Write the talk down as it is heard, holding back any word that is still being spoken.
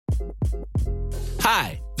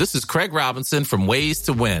Hi, this is Craig Robinson from Ways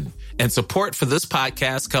to Win, and support for this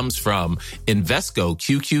podcast comes from Invesco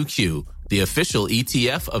QQQ, the official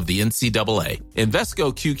ETF of the NCAA.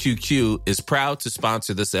 Invesco QQQ is proud to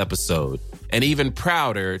sponsor this episode, and even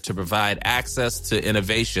prouder to provide access to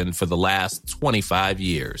innovation for the last 25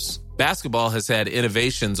 years. Basketball has had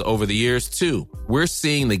innovations over the years, too. We're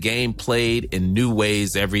seeing the game played in new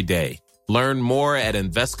ways every day. Learn more at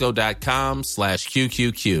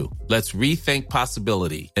Invesco.com/QQQ. Let's rethink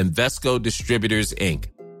possibility. Invesco Distributors, Inc.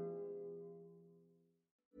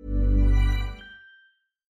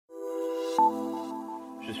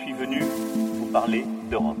 Je suis venu vous parler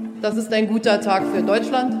d'Europe. Das ist ein guter Tag für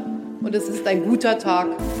Deutschland und es ist ein guter Tag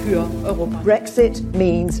für Europa. Brexit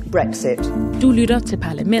means Brexit. Du lytter til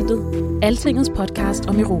Parlamentet, Altingets podcast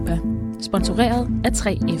om Europa. Sponsoreret af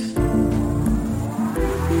 3F.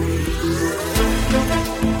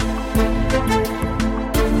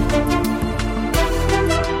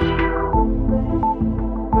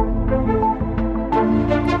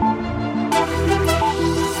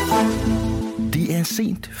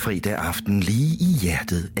 Sent fredag aften lige i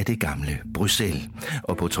hjertet af det gamle Bruxelles.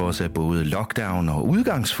 Og på trods af både lockdown og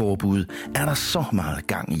udgangsforbud, er der så meget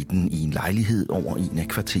gang i den i en lejlighed over en af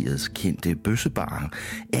kvarterets kendte bøssebarer,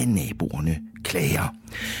 af naboerne klager.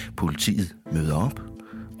 Politiet møder op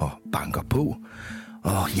og banker på.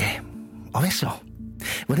 Og ja, og hvad så?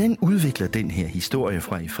 Hvordan udvikler den her historie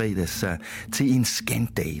fra i fredags sig til en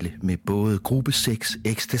skandale med både gruppe 6,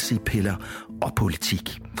 ecstasy-piller og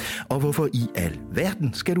politik? Og hvorfor i al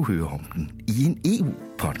verden skal du høre om den i en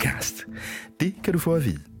EU-podcast? Det kan du få at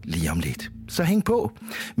vide lige om lidt. Så hæng på.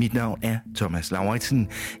 Mit navn er Thomas Lauritsen.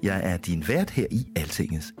 Jeg er din vært her i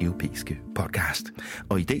Altingets europæiske podcast.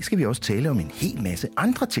 Og i dag skal vi også tale om en hel masse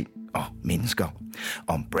andre ting og mennesker.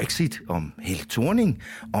 Om Brexit, om Helle Thorning,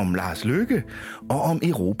 om Lars Løkke og om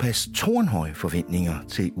Europas tårnhøje forventninger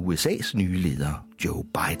til USA's nye leder, Joe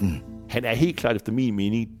Biden. Han er helt klart efter min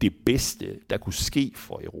mening det bedste, der kunne ske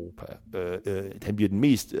for Europa. Han bliver den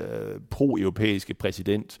mest pro-europæiske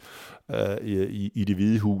præsident i Det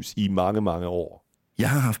Hvide Hus i mange, mange år. Jeg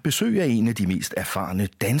har haft besøg af en af de mest erfarne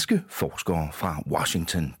danske forskere fra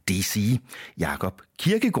Washington D.C., Jakob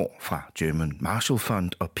Kirkegaard fra German Marshall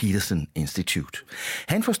Fund og Peterson Institute.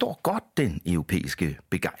 Han forstår godt den europæiske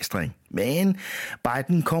begejstring, men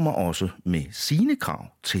Biden kommer også med sine krav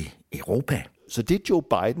til Europa. Så det Joe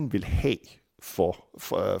Biden vil have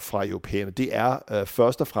fra europæerne, det er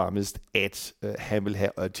først og fremmest, at han vil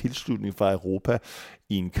have tilslutning fra Europa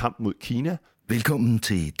i en kamp mod Kina. Velkommen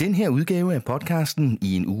til den her udgave af podcasten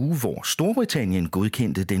i en uge, hvor Storbritannien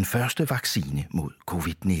godkendte den første vaccine mod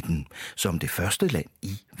covid-19 som det første land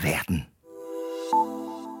i verden.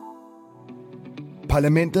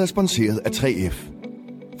 Parlamentet er sponsoreret af 3F,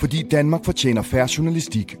 fordi Danmark fortjener fair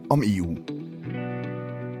journalistik om EU.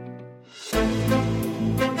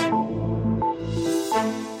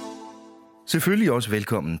 Selvfølgelig også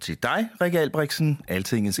velkommen til dig, Rikke Albrechtsen,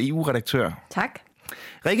 Altingets EU-redaktør. Tak.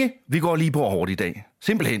 Rikke, vi går lige på hårdt i dag.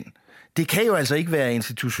 Simpelthen. Det kan jo altså ikke være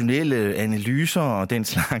institutionelle analyser og den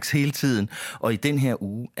slags hele tiden. Og i den her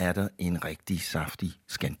uge er der en rigtig saftig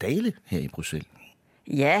skandale her i Bruxelles.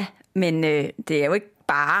 Ja, men det er jo ikke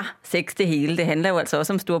bare sex det hele. Det handler jo altså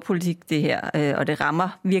også om storpolitik, det her. Og det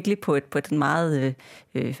rammer virkelig på et meget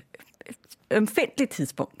ømfindtligt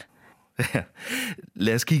tidspunkt. Ja.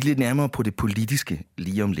 Lad os kigge lidt nærmere på det politiske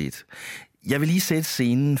lige om lidt. Jeg vil lige sætte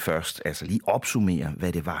scenen først, altså lige opsummere,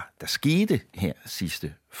 hvad det var, der skete her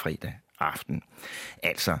sidste fredag aften.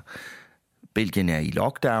 Altså, Belgien er i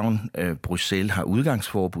lockdown, Bruxelles har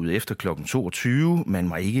udgangsforbud efter kl. 22, man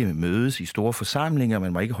må ikke mødes i store forsamlinger,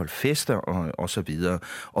 man må ikke holde fester og så videre.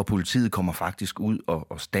 Og politiet kommer faktisk ud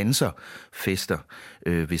og standser fester,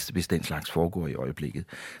 hvis den slags foregår i øjeblikket.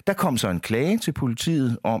 Der kom så en klage til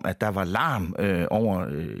politiet om, at der var larm over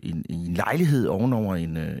en lejlighed ovenover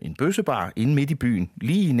en bøssebar inde midt i byen,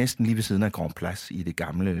 næsten lige ved siden af Grand Place i det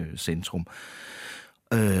gamle centrum.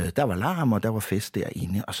 Der var larm, og der var fest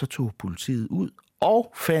derinde, og så tog politiet ud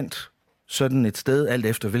og fandt sådan et sted, alt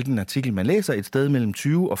efter hvilken artikel man læser, et sted mellem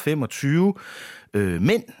 20 og 25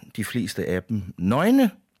 mænd, de fleste af dem nøgne,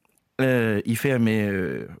 i færd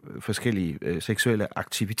med forskellige seksuelle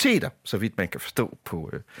aktiviteter, så vidt man kan forstå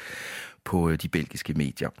på de belgiske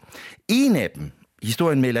medier. En af dem,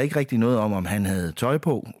 historien melder ikke rigtig noget om han havde tøj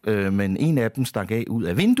på, men en af dem stak af ud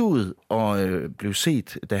af vinduet og blev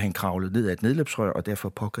set, da han kravlede ned ad et nedløbsrør, og derfor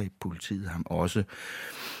pågreb politiet ham også.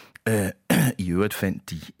 I øvrigt fandt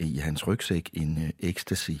de i hans rygsæk en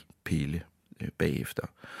ecstasy-pille bagefter.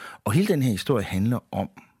 Og hele den her historie handler om,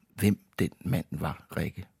 hvem den mand var,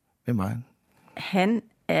 Rikke. Hvem var han? Han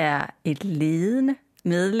er et ledende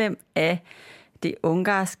medlem af det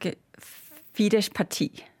ungarske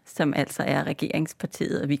Fidesz-parti, som altså er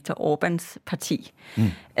regeringspartiet og Viktor Orbáns parti.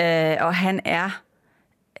 Og han er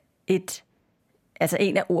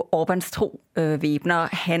en af Orbáns tro væbnere.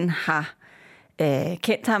 Han har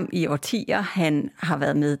kendt ham i årtier. Han har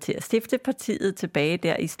været med til at stifte partiet tilbage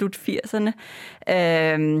der i slut 80'erne,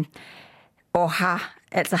 og har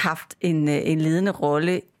altså haft en ledende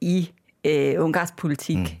rolle i ungarsk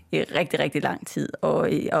politik i rigtig, rigtig lang tid, og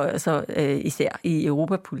så især i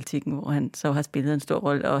europapolitikken, hvor han så har spillet en stor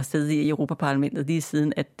rolle og siddet i Europaparlamentet lige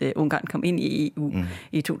siden, at Ungarn kom ind i EU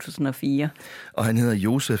i 2004. Og han hedder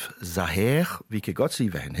Josef Zaher. Vi kan godt sige,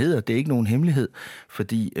 hvad han hedder. Det er ikke nogen hemmelighed,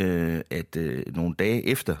 fordi at nogle dage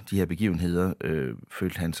efter de her begivenheder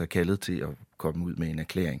følte han sig kaldet til at komme ud med en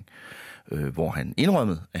erklæring, hvor han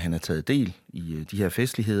indrømmede, at han har taget del i de her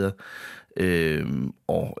festligheder,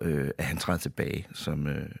 og at han træder tilbage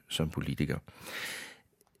som politiker.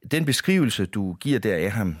 Den beskrivelse, du giver der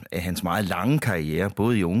af ham, af hans meget lange karriere,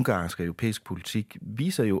 både i ungarsk og europæisk politik,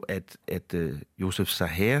 viser jo, at Josef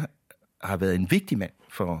Zaher har været en vigtig mand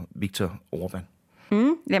for Viktor Orbán.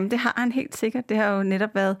 Jamen, det har han helt sikkert. Det har jo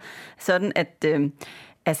netop været sådan,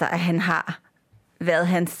 at han har været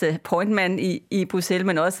hans pointman i Bruxelles,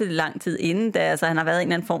 men også lang tid inden. Altså, han har været en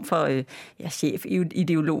eller anden form for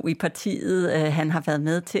chefideolog i partiet. Han har været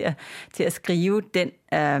med til at skrive den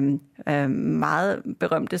meget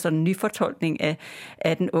berømte sådan nyfortolkning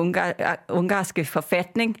af den ungarske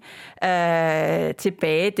forfatning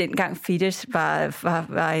tilbage, dengang Fidesz var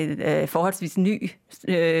forholdsvis ny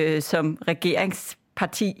som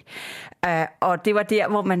regeringsparti. Og det var der,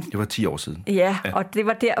 hvor man... Det var 10 år siden. Ja, og det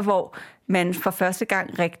var der, hvor man for første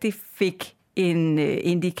gang rigtig fik en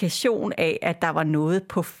indikation af, at der var noget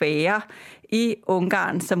på færde i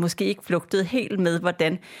Ungarn, som måske ikke flugtede helt med,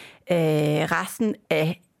 hvordan resten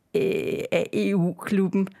af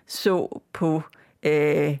EU-klubben så på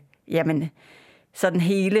sådan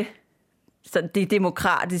hele sådan det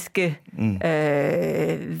demokratiske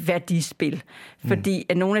værdispil. Fordi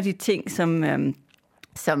at nogle af de ting,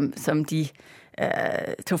 som de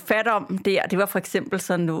tog fat om der, det var for eksempel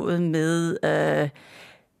sådan noget med,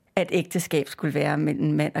 at ægteskab skulle være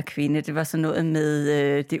mellem mand og kvinde. Det var sådan noget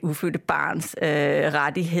med det ufødte barns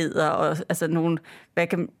rettigheder, og altså nogle, hvad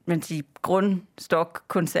kan man sige, grundstok,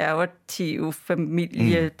 konservative,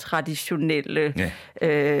 familietraditionelle,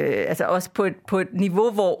 altså også på et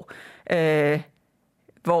niveau,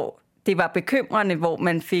 hvor det var bekymrende, hvor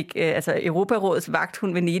man fik Europarådets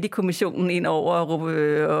vagthund Venedig-kommissionen ind over og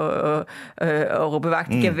råbe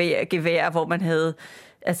vagt i gevær, hvor man havde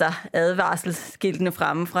advarselsskiltene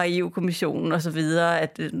fremme fra EU-kommissionen og så videre,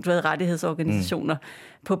 at du havde rettighedsorganisationer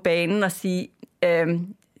på banen og sige,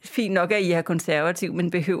 fint nok, at I er konservativ,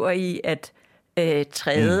 men behøver I at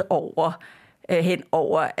træde hen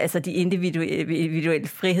over de individuelle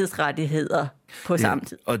frihedsrettigheder på samme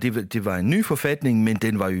tid. Og det var en ny forfatning, men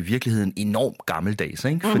den var jo i virkeligheden enormt gammeldags,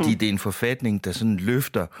 ikke? Fordi det er en forfatning, der sådan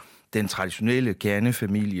løfter den traditionelle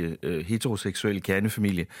kernefamilie, heteroseksuelle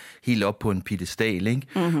kernefamilie, helt op på en piedestal, ikke?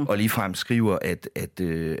 Og ligefrem skriver,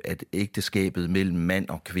 at ægteskabet mellem mand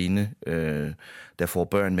og kvinde, der får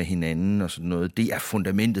børn med hinanden og sådan noget, det er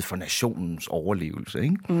fundamentet for nationens overlevelse,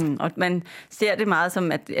 ikke? Og man ser det meget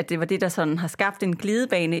som, at det var det, der sådan har skabt en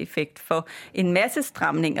glidebaneeffekt for en masse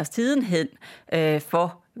stramninger sidenhen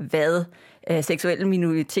for hvad seksuelle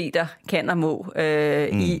minoriteter kan og må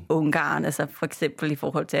i Ungarn, altså for eksempel i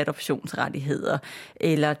forhold til adoptionsrettigheder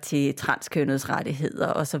eller til transkønnedes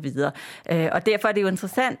rettigheder osv. Og derfor er det jo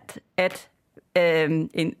interessant, at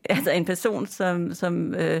en person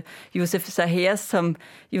som Josef Zaher, som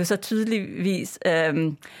jo så tydeligvis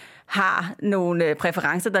har nogle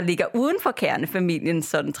præferencer, der ligger uden for kernefamiliens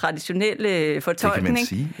sådan traditionelle fortolkning, det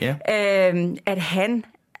kan man sige, at han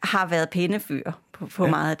har været pindefører på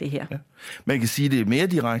meget af det her. Ja. Man kan sige det mere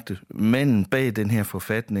direkte. Manden bag den her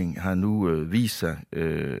forfatning har nu vist sig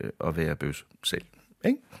at være bøs selv.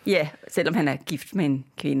 Ikke? Ja, selvom han er gift med en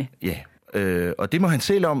kvinde. Ja, og det må han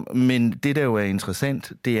selv om, men det der jo er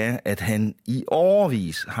interessant, det er, at han i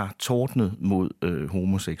årevis har tordnet mod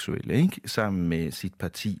homoseksuelle, ikke? Sammen med sit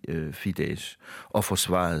parti Fidesz, og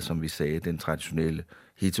forsvaret, som vi sagde, den traditionelle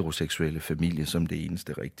heteroseksuelle familie som det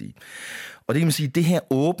eneste rigtige. Og det kan man sige, det her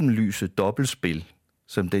åbenlyse dobbeltspil,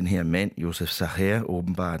 som den her mand, Josef Zaher,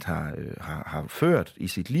 åbenbart har ført i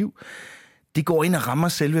sit liv, det går ind og rammer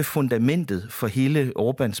selve fundamentet for hele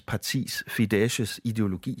Orbáns partis, Fidesz's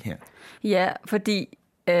ideologi her. Ja, fordi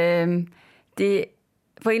det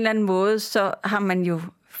på en eller anden måde, så har man jo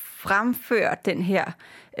fremført den her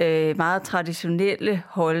meget traditionelle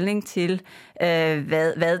holdning til,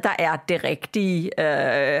 hvad der er det rigtige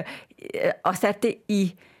og satte det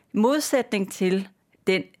i modsætning til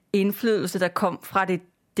den indflydelse, der kom fra det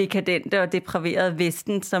dekadente og depraverede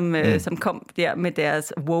Vesten, som kom der med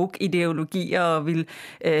deres woke-ideologier og ville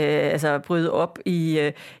bryde op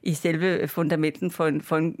i selve fundamenten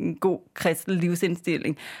for en god kristen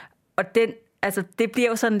livsindstilling. Og det bliver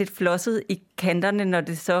jo sådan lidt flosset i kanterne, når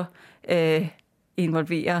det så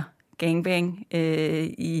involverer gangbang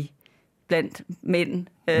blandt mænd.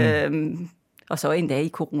 Og så endda i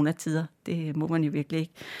coronatider. Det må man jo virkelig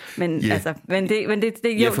ikke. Men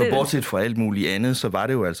bortset fra alt muligt andet, så var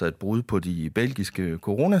det jo altså et brud på de belgiske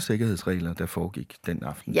coronasikkerhedsregler, der foregik den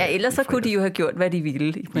aften. Ja, ellers så kunne de jo have gjort, hvad de ville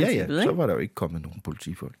i princippet. Ja, så var der jo ikke kommet nogen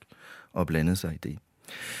politifolk og blandet sig i det.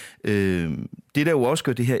 Det, der jo også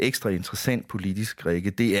gør det her ekstra interessant politisk, Rikke,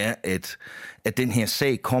 det er, at den her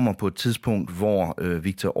sag kommer på et tidspunkt, hvor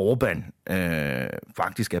Viktor Orbán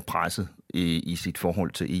faktisk er presset i sit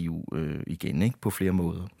forhold til EU igen, ikke? På flere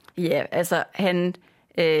måder. Ja, altså han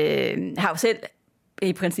har jo selv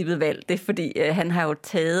i princippet valgt det, fordi han har jo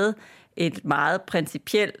taget et meget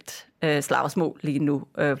principielt slagsmål lige nu,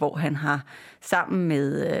 hvor han har sammen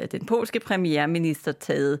med den polske premierminister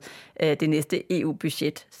taget det næste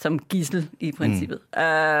EU-budget som gidsel i princippet.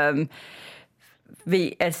 Ved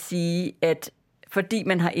at sige, at fordi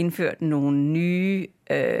man har indført nogle nye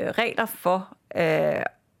regler for,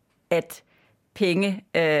 at penge,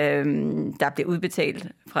 der bliver udbetalt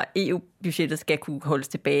fra EU-budgettet, skal kunne holdes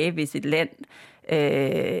tilbage, hvis et land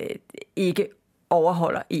ikke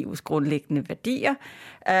overholder EU's grundlæggende værdier,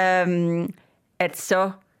 at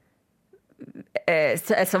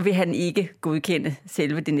så vil han ikke godkende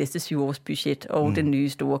selve det næste 7-års budget og den nye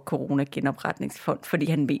store corona-genopretningsfond, fordi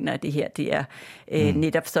han mener, at det her det er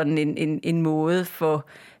netop sådan en måde for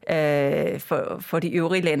de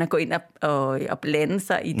øvrige lande at gå ind og blande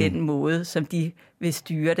sig i den måde, som de vil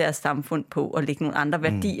styre deres samfund på og lægge nogle andre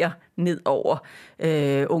værdier ned over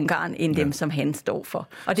Ungarn, end dem, som han står for.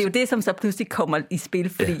 Og det er jo det, som så pludselig kommer i spil,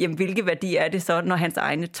 fordi jamen, hvilke værdier er det så, når hans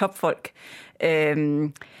egne topfolk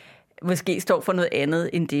måske står for noget andet,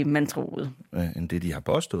 end det, man troede. End det, de har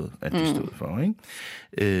påstået, at de stod for. Ikke?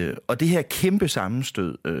 Og det her kæmpe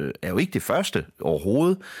sammenstød er jo ikke det første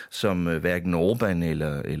overhovedet, som hverken Orbán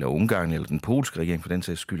eller Ungarn eller den polske regering for den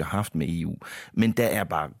sags skyld har haft med EU. Men der er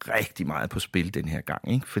bare rigtig meget på spil den her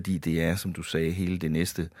gang, ikke? Fordi det er, som du sagde, hele det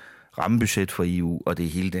næste rammebudget for EU, og det er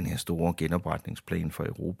hele den her store genopretningsplan for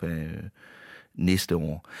Europa næste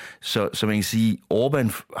år. Så man kan sige,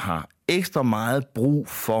 Orbán har ekstra meget brug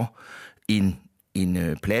for en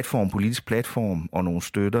politisk platform og nogle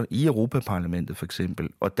støtter i Europaparlamentet for eksempel,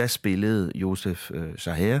 og der spillede Josef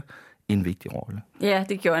Sacher en vigtig rolle. Ja,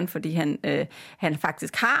 det gjorde han, fordi han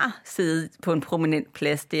faktisk har siddet på en prominent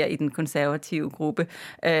plads der i den konservative gruppe.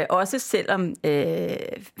 Også selvom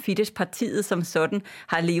Fidesz-partiet som sådan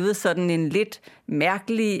har levet sådan en lidt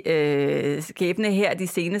mærkelig skæbne her de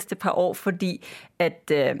seneste par år, fordi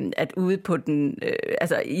at ude på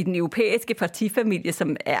i den europæiske partifamilie,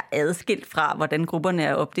 som er adskilt fra, hvordan grupperne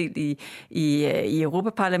er opdelt i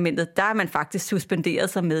Europaparlamentet, der er man faktisk suspenderet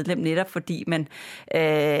som medlem, netop fordi man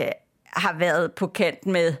har været på kant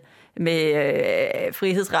med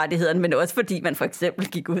frihedsrettighederne, men også fordi man for eksempel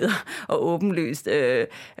gik ud og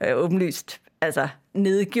åbenlyst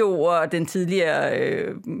nedgjorde den tidligere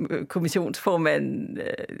kommissionsformand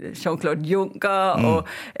Jean-Claude Juncker, og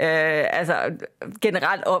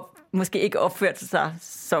generelt måske ikke opførte sig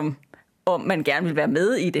som om man gerne vil være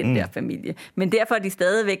med i den der familie. Men derfor er de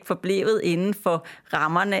stadigvæk forblevet inden for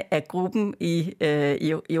rammerne af gruppen i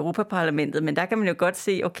Europaparlamentet. Men der kan man jo godt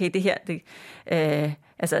se, okay, det her,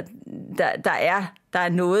 der er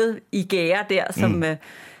noget i gære der,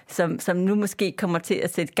 som nu måske kommer til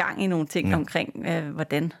at sætte gang i nogle ting omkring,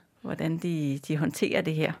 hvordan de håndterer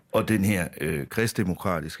det her. Og den her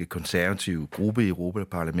kristdemokratiske, konservative gruppe i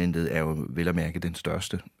Europaparlamentet er jo vel at mærke den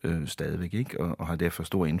største stadigvæk, ikke? Og har derfor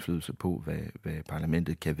stor indflydelse på, hvad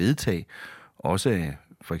parlamentet kan vedtage, også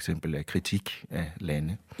for eksempel af kritik af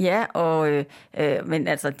lande. Ja, men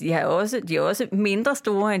altså, de er også mindre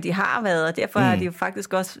store, end de har været, og derfor har de jo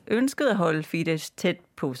faktisk også ønsket at holde Fidesz tæt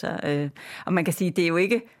på sig. Og man kan sige, det er jo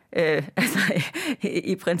ikke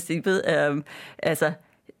i princippet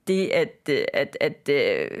det, at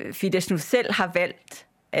Fidesz nu selv har valgt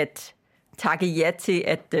at takke ja til,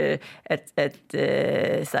 at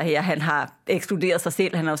så her, han har ekskluderet sig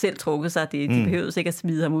selv. Han har jo selv trukket sig. De behøvede ikke at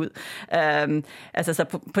smide ham ud. Altså, så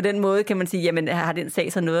på den måde kan man sige, jamen har den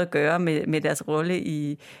sag så noget at gøre med deres rolle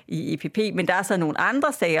i EPP. Men der er så nogle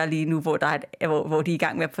andre sager lige nu, hvor de er i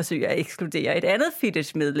gang med at forsøge at ekskludere et andet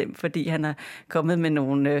Fidesz-medlem, fordi han er kommet med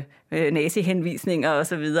nogle nazi-henvisninger og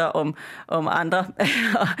så videre om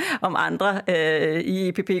andre i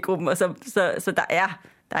EPP-gruppen. Og så der er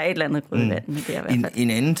et eller andet grønland med det i hvert fald. En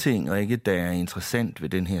anden ting, og ikke der er interessant ved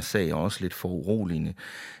den her sag, og også lidt foruroligende,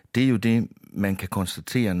 det er jo det, man kan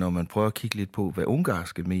konstatere, når man prøver at kigge lidt på, hvad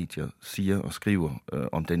ungarske medier siger og skriver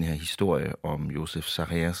om den her historie om József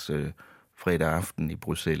Szájer fredag aften i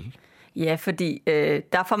Bruxelles. Ja, fordi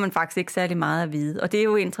der får man faktisk ikke særlig meget at vide. Og det er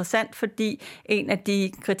jo interessant, fordi en af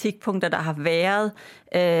de kritikpunkter, der har været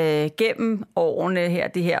gennem årene her,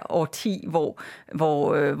 det her årti, hvor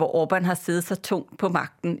Orbán har siddet så tungt på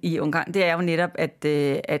magten i Ungarn, det er jo netop,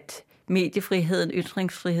 at mediefriheden,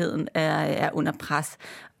 ytringsfriheden er under pres.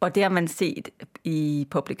 Og det har man set i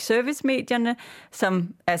public service-medierne,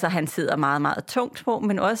 som altså, han sidder meget, meget tungt på,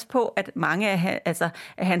 men også på, at mange af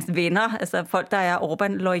hans venner, altså folk, der er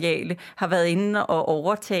Orbán-loyale, har været inde og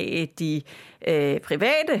overtage de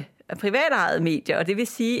privatejede medier, og det vil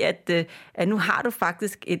sige, at nu har du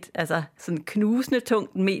faktisk et sådan knusende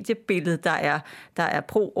tungt mediebillede, der er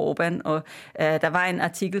pro-Orbán, og der var en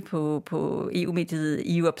artikel på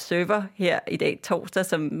EU-mediet EU Observer her i dag torsdag,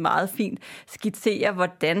 som meget fint skitserer,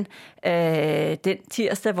 hvordan den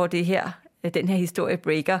tirsdag, hvor den her historie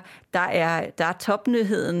breaker, der er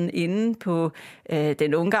topnyheden inde på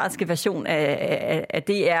den ungarske version af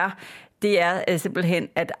DR. Det er simpelthen,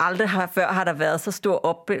 at aldrig før har der været så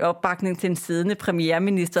stor opbakning til en siddende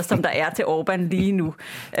premierminister, som der er til Orbán lige nu.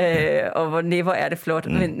 Og hvor never er det flot.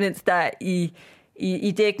 Mens der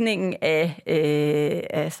i dækningen af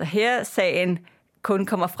Szájer-sagen kun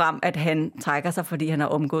kommer frem, at han trækker sig, fordi han har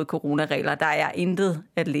omgået coronaregler. Der er intet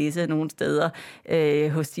at læse nogen steder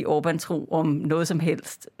hos de Orbán-tro om noget som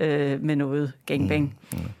helst med noget gangbang.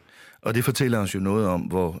 Og det fortæller os jo noget om,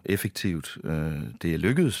 hvor effektivt det er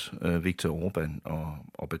lykkedes Viktor Orbán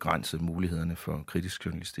at begrænse mulighederne for kritisk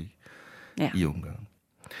journalistik i Ungarn.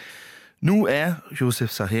 Nu er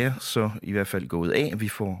József Szájer så i hvert fald gået af. Vi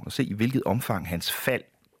får at se, i hvilket omfang hans fald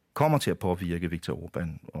kommer til at påvirke Viktor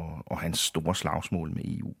Orbán og hans store slagsmål med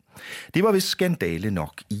EU. Det var vist skandale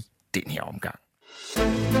nok i den her omgang.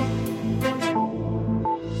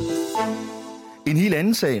 En helt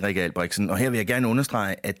anden sag, Rikke Albrechtsen, og her vil jeg gerne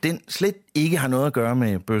understrege, at den slet ikke har noget at gøre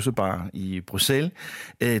med bøssebar i Bruxelles.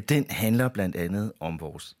 Den handler blandt andet om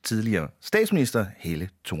vores tidligere statsminister, Helle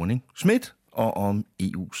Thorning-Schmidt, og om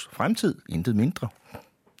EU's fremtid, intet mindre.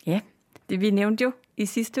 Ja, det vi nævnte jo i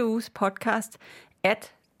sidste uges podcast,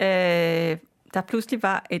 at der pludselig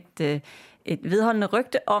var et vedholdende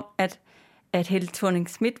rygte om, at Helle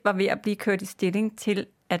Thorning-Schmidt var ved at blive kørt i stilling til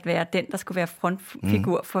at være den, der skulle være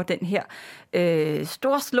frontfigur for den her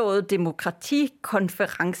storslåede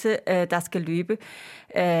demokratikonference, der skal løbe.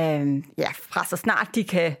 Fra så snart de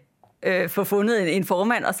kan få fundet en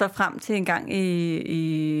formand, og så frem til en gang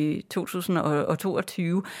i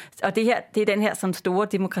 2022. Og det er den her sådan store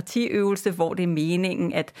demokratiøvelse, hvor det er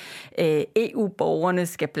meningen, at EU-borgerne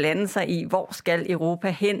skal blande sig i, hvor skal Europa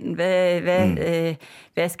hen?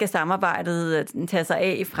 Hvad skal samarbejdet tage sig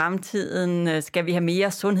af i fremtiden? Skal vi have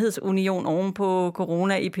mere sundhedsunion oven på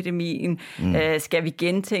coronaepidemien? Skal vi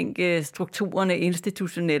gentænke strukturerne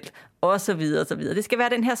institutionelt? Og så videre, og så videre. Det skal være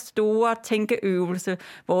den her store tænkeøvelse,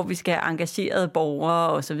 hvor vi skal have engagerede borgere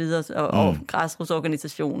og så videre, og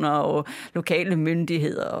græsrodsorganisationer og lokale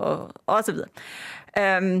myndigheder og så videre.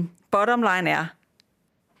 Bottom line er,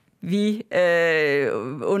 vi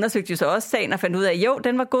undersøgte jo så også sagen og fandt ud af, at jo,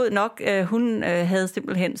 den var god nok. Hun havde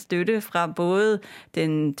simpelthen støtte fra både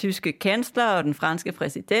den tyske kansler og den franske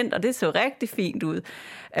præsident, og det så rigtig fint ud.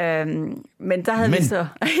 Men der havde vi så...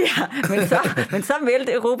 men så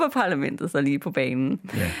meldte Europaparlamentet så lige på banen.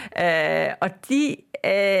 Yeah. Og de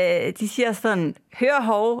siger sådan, hør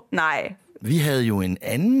hov, nej. Vi havde jo en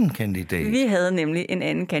anden kandidat. Vi havde nemlig en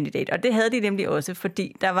anden kandidat, og det havde de nemlig også,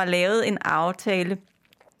 fordi der var lavet en aftale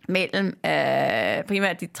mellem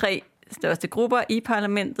primært de tre største grupper i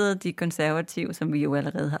parlamentet, de konservative, som vi jo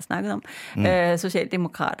allerede har snakket om,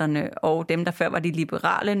 Socialdemokraterne og dem, der før var de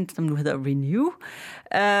liberale, som nu hedder Renew,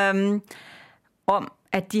 om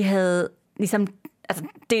at de havde ligesom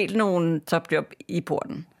delt nogle topjob i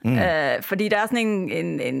porten. Fordi der er sådan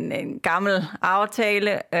en gammel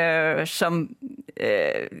aftale, som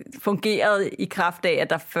fungerede i kraft af, at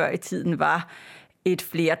der før i tiden var et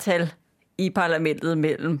flertal i parlamentet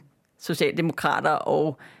mellem socialdemokrater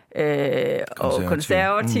og og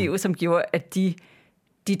konservative, som gjorde, at de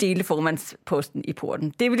delte formandsposten i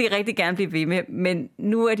porten. Det vil de rigtig gerne blive ved med, men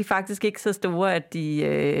nu er de faktisk ikke så store, at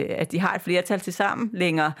de har et flertal til sammen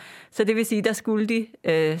længere. Så det vil sige, der skulle de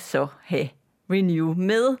så have Renew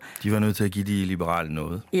med. De var nødt til at give de liberale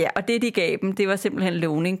noget. Ja, og det de gav dem, det var simpelthen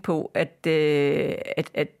lovning på,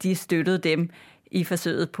 at de støttede dem i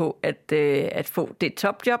forsøget på at få det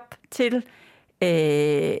topjob til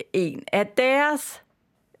en af deres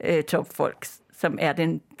topfolk, som er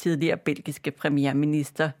den tidligere belgiske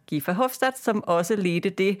premierminister Guy Verhofstadt, som også ledte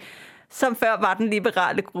det, som før var den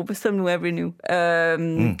liberale gruppe, som nu er Renew,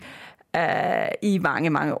 i mange,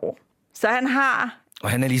 mange år. Så han har... Og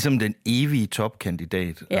han er ligesom den evige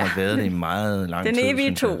topkandidat. Han har været det i meget lang tid. Den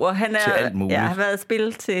evige toer. Han har været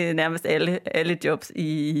spillet til nærmest alle jobs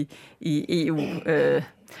i EU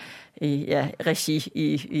regi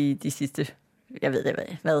i de sidste, jeg ved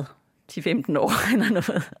hvad 10-15 år eller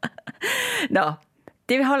noget. Nå,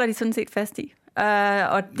 det holder de sådan set fast i.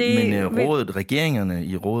 Og det, men regeringerne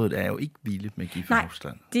i rådet er jo ikke vilde med Guy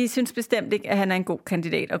Verhofstadt. Nej, de synes bestemt ikke, at han er en god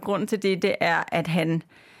kandidat. Og grunden til det er, at han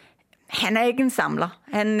er ikke en samler.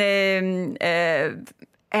 Han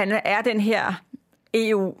er den her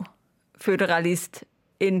EU-føderalist,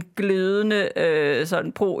 en glødende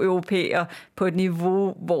sådan pro-europæer på et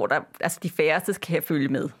niveau, hvor de færreste kan følge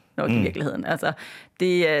med nok i virkeligheden. Altså,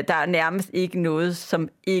 der er nærmest ikke noget, som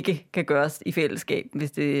ikke kan gøres i fællesskab,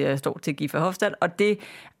 hvis det står til Guy Verhofstadt, og det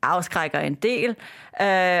afskrækker en del.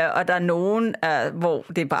 Og der er nogen, hvor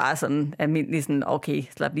det er bare sådan almindeligt sådan, okay,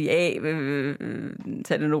 slap lige af,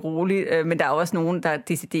 tag det nu roligt, men der er også nogen, der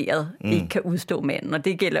decideret ikke kan udstå manden, og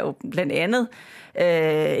det gælder jo blandt andet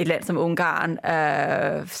et land som Ungarn,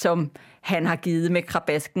 som han har givet med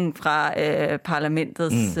krabasken fra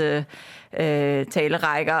parlamentets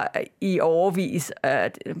talerækker i overvis,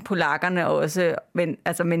 polakkerne også, men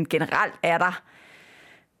generelt er der,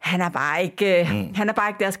 han er bare ikke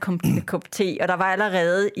deres kop te, og der var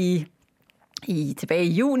allerede tilbage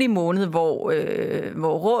i juni måned,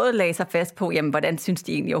 hvor rådet lagde sig fast på, jamen, hvordan synes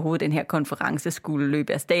de egentlig overhovedet, den her konference skulle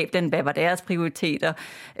løbe af stablen, hvad var deres prioriteter.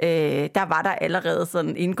 Der var der allerede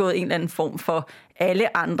sådan indgået en eller anden form for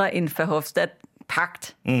alle andre end Verhofstadt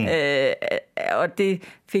pagt. Og det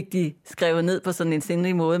fik de skrevet ned på sådan en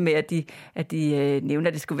sindrig måde med, at de nævnte,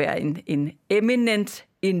 at det skulle være en eminent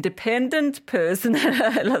independent person,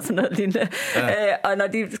 eller sådan noget lignende. Ja. Og når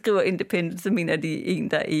de skriver independent, så mener de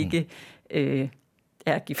en, der ikke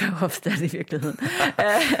er Guy Verhofstadt i virkeligheden.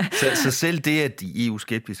 så selv det, at de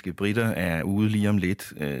EU-skeptiske britter er ude lige om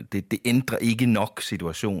lidt, det ændrer ikke nok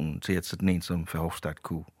situationen til, at sådan en som Verhofstadt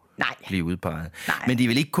kunne blive udpeget. Nej. Men det er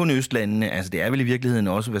vel ikke kun østlandene, altså det er vel i virkeligheden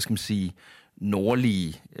også, hvad skal man sige,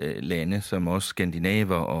 nordlige lande, som også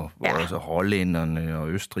skandinaver og også hollænderne og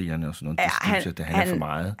østrigerne og sådan noget. Ja, det synes jeg, han er for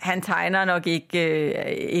meget. Han tegner nok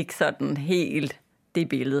ikke sådan helt det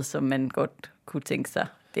billede, som man godt kunne tænke sig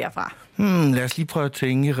derfra. Lad os lige prøve at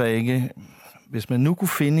tænke, Rikke. Hvis man nu kunne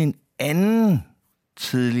finde en anden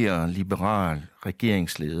tidligere liberal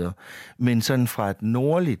regeringsleder, men sådan fra et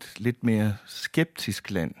nordligt, lidt mere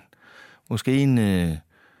skeptisk land, måske en,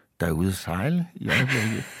 der er ude at sejle i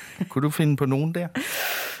øjeblikket. Kunne du finde på nogen der?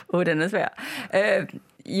 Den er svær.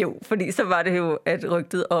 Jo, fordi så var det jo et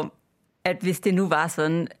rygtet om, at hvis det nu var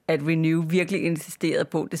sådan, at Renew virkelig insisterede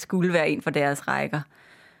på, at det skulle være en for deres rækker,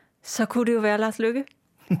 så kunne det jo være Lars Løkke.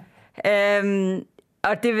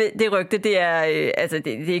 Og det rygte, det er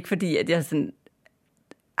ikke fordi, at jeg sådan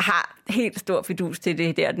har helt stor fidus til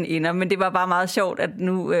det der, den ender, men det var bare meget sjovt, at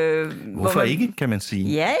nu... Hvorfor ikke, kan man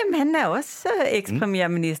sige? Ja, jamen, han er også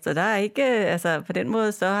eks-premierminister. Der er ikke, på den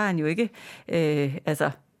måde, så har han jo ikke,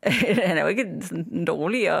 han er jo ikke sådan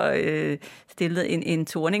dårlig og stillet en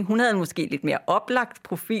Thorning. Hun havde måske lidt mere oplagt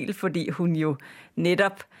profil, fordi hun jo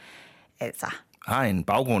netop, har en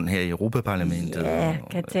baggrund her i Europaparlamentet. Ja,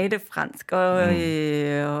 kan tale fransk og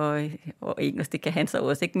engelsk, det kan han så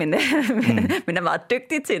også ikke, men er meget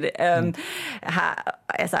dygtig til det.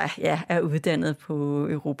 Er uddannet på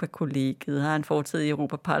Europakollegiet, har en fortid i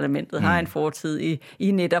Europaparlamentet, har en fortid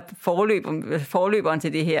i netop forløberen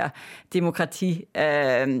til det her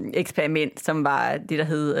demokrati-eksperiment, som var det, der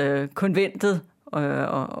hed konventet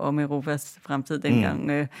om Europas fremtid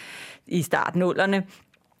dengang i startnullerne,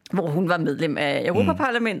 hvor hun var medlem af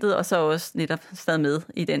Europaparlamentet, og så også netop sad med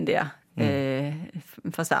i den der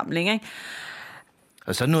forsamling. Ikke?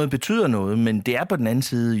 Og sådan noget betyder noget, men det er på den anden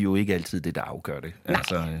side jo ikke altid det, der afgør det.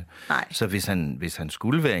 Nej. Så hvis han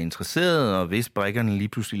skulle være interesseret, og hvis brækkerne lige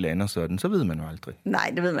pludselig lander sådan, så ved man jo aldrig.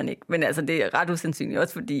 Nej, det ved man ikke. Men det er ret usandsynligt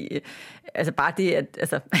også, fordi bare det,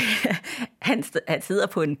 at han sidder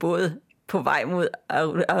på en båd på vej mod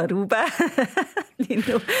Aruba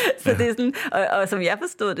lige nu. Så det er sådan, og som jeg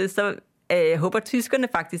forstod det, så håber tyskerne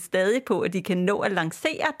faktisk stadig på, at de kan nå at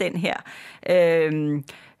lancere den her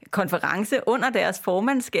konference under deres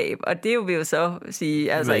formandskab, og det vil jo så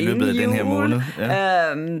sige, altså inden jul. Den her måned.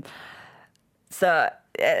 Ja. Så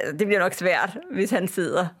det bliver nok svært, hvis han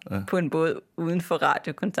sidder på en båd uden for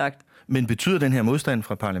radiokontakt. Men betyder den her modstand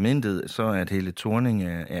fra parlamentet så, at Helle Thorning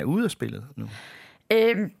er ude af spillet nu?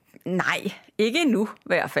 Nej, ikke endnu i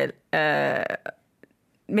hvert fald.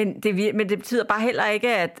 Men det betyder bare heller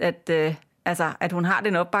ikke, at hun har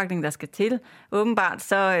den opbakning, der skal til. Åbenbart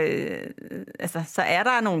så er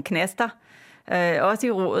der nogle knaster, også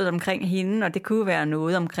i rådet omkring hende, og det kunne være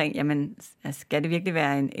noget omkring, jamen, skal det virkelig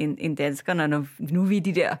være en dansker, når nu vi er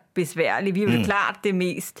de der besværlige? Vi er jo klart det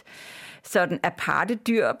mest sådan aparte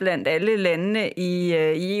dyr blandt alle landene i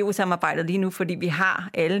EU-samarbejdet lige nu, fordi vi har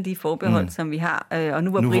alle de forbehold, som vi har. Og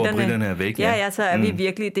nu hvor britterne er væk, så er vi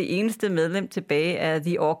virkelig det eneste medlem tilbage af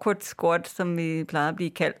The Awkward Squad, som vi plejer at blive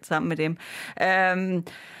kaldt sammen med dem.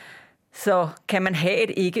 Så kan man have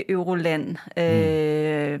et ikke-euroland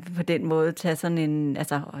på den måde, tage sådan en,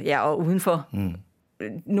 og udenfor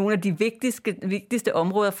nogle af de vigtigste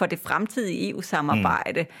områder for det fremtidige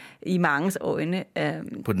EU-samarbejde i manges øjne.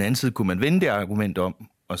 På den anden side kunne man vende det argument om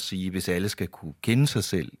og sige, hvis alle skal kunne kende sig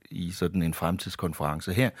selv i sådan en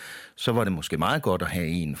fremtidskonference her, så var det måske meget godt at have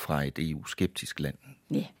en fra et EU-skeptisk land.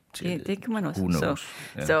 Ja, det kan man også.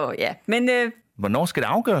 Så ja, men hvornår skal det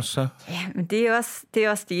afgøres så? Ja, men det er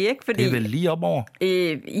også det, ikke? Fordi, det er vel lige op over?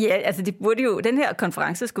 Det burde jo, den her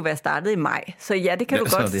konference skulle være startet i maj, så ja, det kan du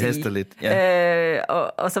godt sige. Det haster lidt. Ja.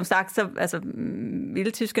 Og som sagt, så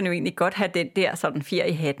ville tyskerne jo egentlig godt have den der sådan fjer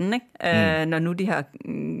i hatten, ikke? Når nu de har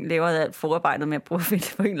lavet alt forarbejdet med at prøve at finde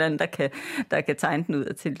på en eller anden, der kan tegne den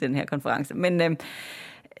ud til den her konference. Men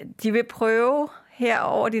de vil prøve her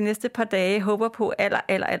over de næste par dage, håber på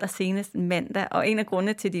aller senest mandag. Og en af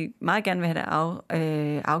grundene til, at de meget gerne vil have det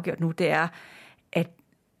afgjort nu, det er, at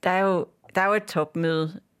der er jo et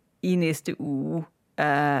topmøde i næste uge,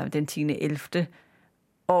 den 10.11.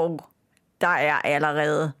 Og der er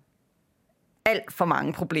allerede alt for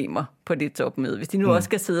mange problemer på det topmøde. Hvis de nu også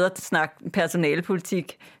skal sidde og snakke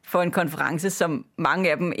personalepolitik for en konference, som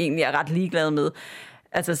mange af dem egentlig er ret ligeglade med,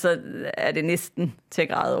 altså så er det næsten til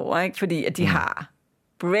grad over, ikke? Fordi at de har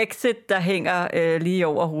Brexit, der hænger lige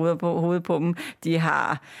over hovedet på dem. De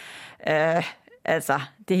har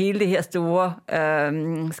det hele det her store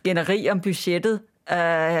skænderi om budgettet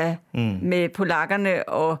med polakkerne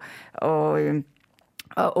og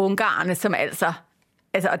ungarerne, som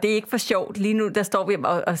og det er ikke for sjovt. Lige nu, der står vi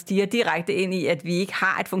og stiger direkte ind i, at vi ikke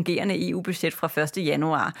har et fungerende EU-budget fra 1.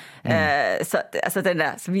 januar.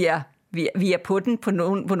 Så vi er på den på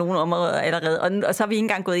nogle områder allerede, og så har vi ikke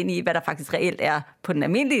engang gået ind i, hvad der faktisk reelt er på den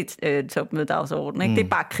almindelige topmødedagsorden. Ikke? Det er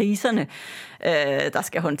bare kriserne, der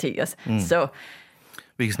skal håndteres. Så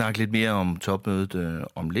vi kan snakke lidt mere om topmødet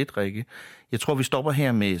om lidt, Rikke. Jeg tror, vi stopper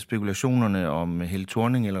her med spekulationerne om Helle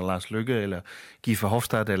Thorning eller Lars Løkke eller Guy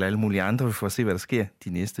Verhofstadt eller alle mulige andre. Vi får se, hvad der sker de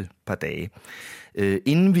næste par dage.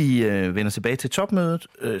 Inden vi vender tilbage til topmødet,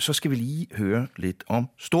 så skal vi lige høre lidt om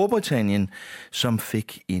Storbritannien, som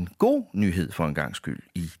fik en god nyhed for en gangs skyld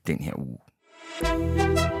i den her uge.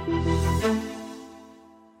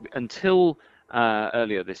 Until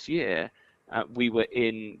earlier this year, we were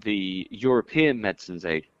in the European Medicines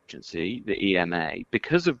Agency, the EMA.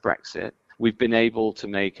 Because of Brexit, we've been able to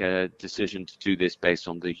make a decision to do this based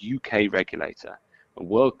on the UK regulator, a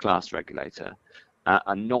world-class regulator,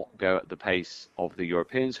 and not go at the pace of the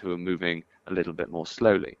Europeans who are moving a little bit more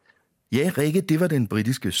slowly. Ja, Rikke, det var den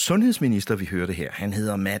britiske sundhedsminister, vi hørte her. Han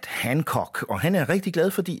hedder Matt Hancock, og han er rigtig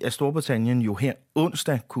glad, fordi at Storbritannien jo her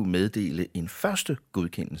onsdag kunne meddele en første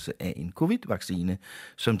godkendelse af en covid-vaccine,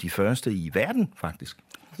 som de første i verden faktisk.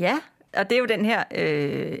 Ja, og det er jo den her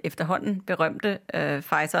efterhånden berømte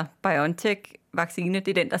Pfizer-BioNTech-vaccine. Det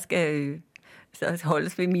er den, der skal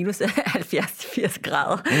holdes ved minus 70-80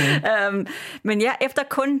 grader. Men ja, efter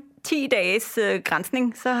kun 10 dages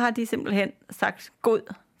granskning, så har de simpelthen sagt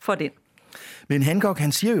god for den. Men Hancock,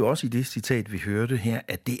 han siger jo også i det citat, vi hørte her,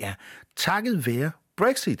 at det er takket være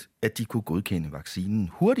Brexit, at de kunne godkende vaccinen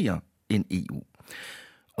hurtigere end EU.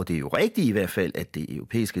 Og det er jo rigtigt i hvert fald, at det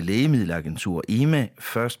europæiske lægemiddelagentur EMA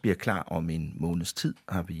først bliver klar om en måneds tid,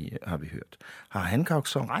 har vi hørt. Har Hancock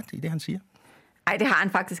så ret i det, han siger? Nej, det har han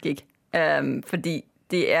faktisk ikke. Fordi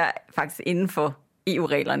det er faktisk inden for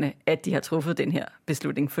EU-reglerne, at de har truffet den her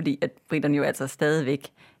beslutning, fordi at briterne jo altså stadigvæk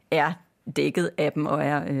er dækket af dem og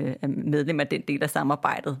er medlem af den del af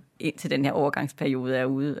samarbejdet, indtil den her overgangsperiode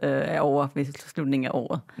er over ved slutningen af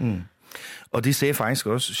året. Og det sagde faktisk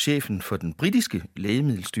også chefen for den britiske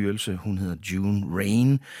lægemiddelstyrelse, hun hedder June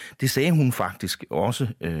Rain. Det sagde hun faktisk også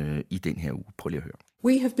i den her uge. Prøv lige at høre.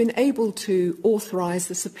 We have been able to authorize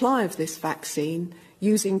the supply of this vaccine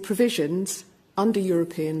using provisions under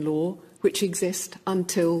European law, which exist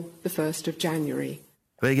until the 1st of January.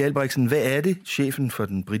 Rikke Albrechtsen, hvad er det, chefen for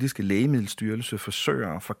den britiske lægemiddelstyrelse forsøger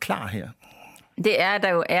at forklare her? Det er, at der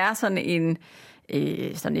jo er sådan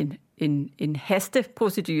en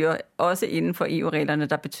hasteprocedure, også inden for EU-reglerne,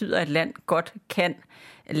 der betyder, at et land godt kan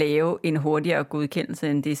lave en hurtigere godkendelse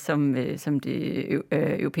end det, som det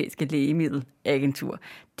europæiske lægemiddelagentur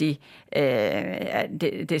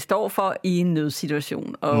det står for i en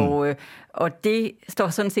nødsituation. Og det står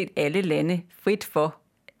sådan set alle lande frit for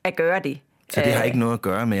at gøre det. Så det har ikke noget at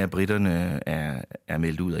gøre med, at britterne er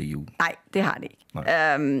meldt ud af EU? Nej, det har det ikke.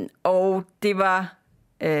 Og det var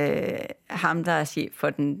ham, der er chef for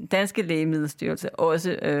den danske lægemiddelstyrelse,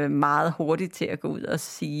 også meget hurtigt til at gå ud og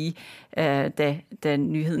sige, da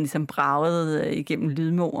nyheden ligesom bragede igennem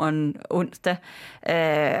lydmuren onsdag.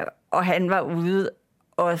 Og han var ude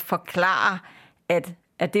og forklare, at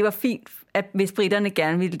det var fint, at hvis britterne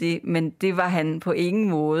gerne ville det, men det var han på ingen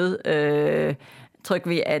måde tryg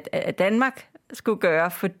ved, at Danmark skulle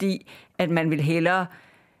gøre, fordi at man ville hellere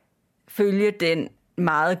følge den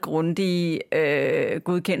meget grundige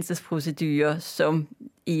godkendelsesprocedure, som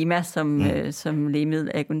EMA, som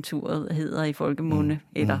lægemiddelagenturet hedder i folkemunde,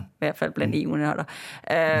 eller i hvert fald blandt EU-nørder,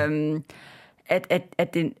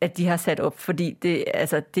 at de har sat op, fordi det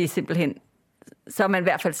er simpelthen, så er man i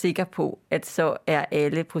hvert fald sikker på, at så er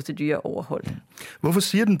alle procedurer overholdt. Hvorfor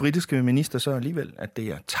siger den britiske minister så alligevel, at det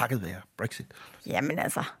er takket være Brexit? Jamen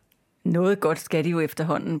altså, noget godt skal de jo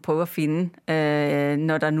efterhånden prøve at finde,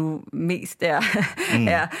 når der nu mest er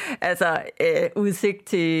udsigt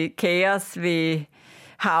til kaos ved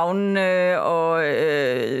havnene og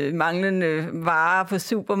manglende varer på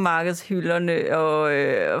supermarkedshylderne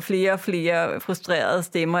og flere og flere frustrerede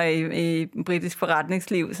stemmer i britisk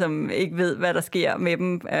forretningsliv, som ikke ved, hvad der sker med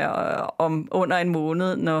dem om under en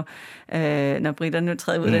måned, når britterne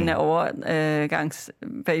træder ud af den her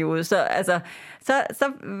overgangsperiode. Så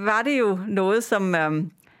var det jo noget, som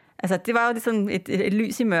det var jo ligesom et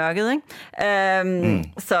lys i mørket, ikke?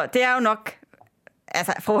 Så det er jo nok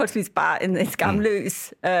forholdsvis bare en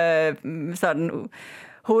skamløs sådan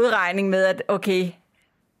hovedregning med, at okay,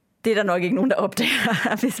 det er der nok ikke nogen, der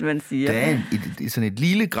opdager, hvis man siger. Der er sådan et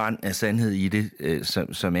lille gran af sandhed i det,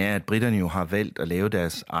 som er, at britterne jo har valgt at lave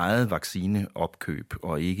deres eget vaccineopkøb,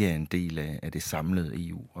 og ikke er en del af det samlede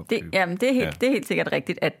EU-opkøb. Det er helt sikkert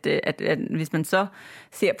rigtigt, at hvis man så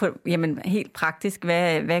ser på, jamen helt praktisk,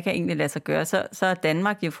 hvad kan egentlig lade sig gøre, så er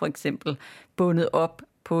Danmark jo for eksempel bundet op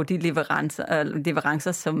på de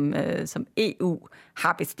leverancer som EU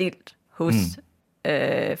har bestilt hos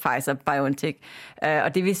Pfizer-BioNTech.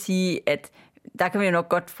 Og det vil sige, at der kan man jo nok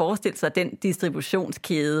godt forestille sig, at den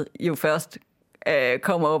distributionskæde jo først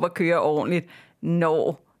kommer op og kører ordentligt,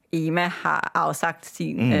 når EMA har afsagt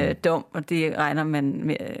sin dom, og det regner man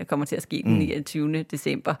med kommer til at ske den 29.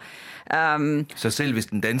 december. Så selv hvis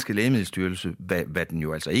den danske lægemiddelstyrelse, hvad den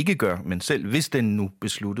jo altså ikke gør, men selv hvis den nu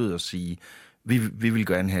besluttede at sige, vi vil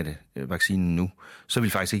gerne have det, vaccinen nu, så vil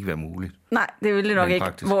det faktisk ikke være muligt. Nej, det vil det nok ikke.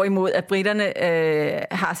 Hvorimod at britterne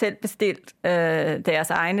har selv bestilt deres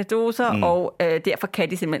egne doser, og derfor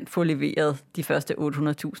kan de simpelthen få leveret de første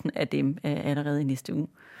 800.000 af dem allerede i næste uge.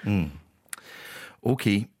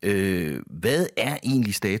 Okay. Hvad er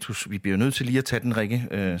egentlig status? Vi bliver nødt til lige at tage den,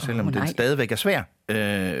 Rikke, selvom den stadigvæk er svær.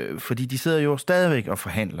 Fordi de sidder jo stadigvæk og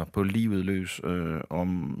forhandler på livet løs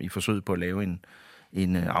i forsøget på at lave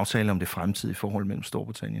en aftale om det fremtidige forhold mellem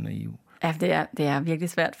Storbritannien og EU. Ja, det er virkelig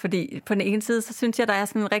svært, fordi på den ene side, så synes jeg, der er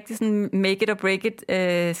sådan en rigtig sådan make it or break it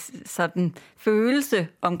sådan følelse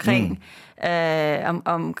omkring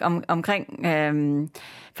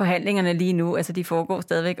forhandlingerne lige nu. Altså, de foregår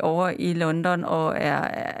stadigvæk over i London og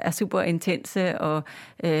er super intense og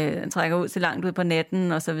trækker ud til langt ud på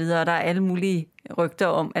natten og så videre. Og der er alle mulige rygter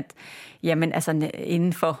om, at jamen, altså,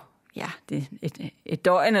 inden for et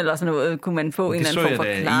døgn eller sådan noget, kunne man få en eller anden form for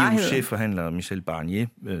klarhed. Det så jeg, da EU-chefforhandler Michel Barnier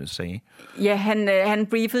sagde. Ja, han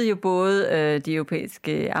briefede jo både de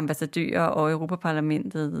europæiske ambassadører og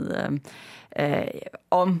Europaparlamentet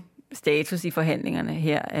om status i forhandlingerne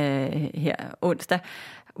her onsdag,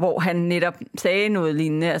 hvor han netop sagde noget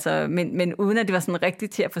lignende, altså, men uden at det var sådan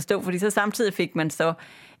rigtigt til at forstå, fordi så samtidig fik man så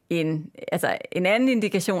en anden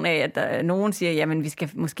indikation af, at nogen siger, jamen vi skal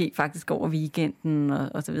måske faktisk over weekenden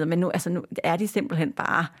og så videre, men nu er de simpelthen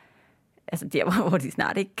bare der, hvor de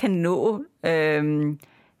snart ikke kan nå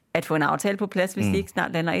at få en aftale på plads, hvis de ikke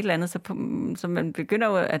snart lander et eller andet, så man begynder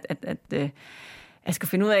jo jeg skal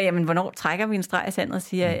finde ud af, jamen, hvornår trækker vi en streg i sandet og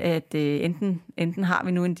siger, at enten har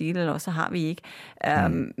vi nu en deal, eller så har vi ikke.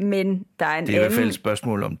 Men der er en det er i hvert fald et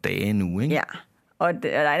spørgsmål om dage nu, ikke? Ja, og der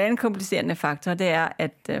er en anden komplicerende faktor, det er,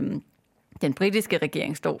 at den britiske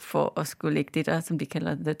regering står for at skulle lægge det der, som de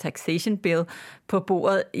kalder the taxation bill, på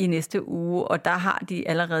bordet i næste uge, og der har de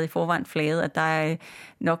allerede i forvejen flaget, at der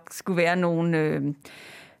nok skulle være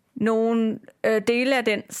nogle dele af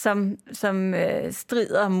den, som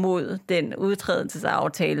strider mod den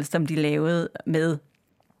udtrædelsesaftale, som de lavede med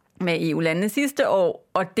EU-landene sidste år,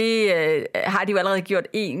 og det har de jo allerede gjort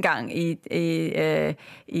én gang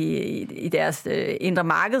i deres indre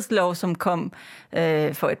markedslov, som kom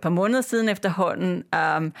for et par måneder siden efterhånden.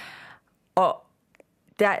 Og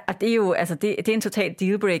det er jo det er en total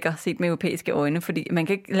dealbreaker set med europæiske øjne, fordi man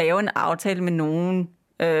kan ikke lave en aftale med nogen,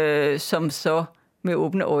 som så med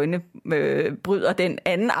åbne øjne bryder den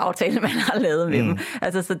anden aftale, man har lavet med dem.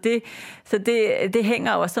 Altså, så det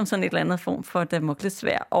hænger også som sådan et eller andet form for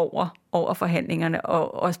damoklessværd over forhandlingerne.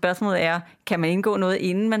 Og spørgsmålet er, kan man indgå noget,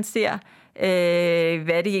 inden man ser,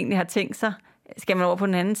 hvad de egentlig har tænkt sig? Skal man over på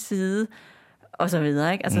den anden side? Og så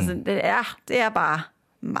videre, ikke? Altså, så det er bare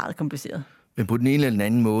meget kompliceret. Men på den ene eller den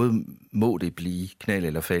anden måde må det blive knald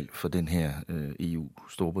eller fald for den her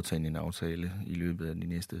EU-Storbritannien-aftale i løbet af de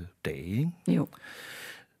næste dage, ikke? Jo.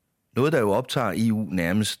 Noget, der jo optager EU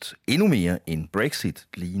nærmest endnu mere end Brexit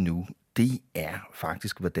lige nu, det er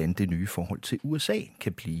faktisk, hvordan det nye forhold til USA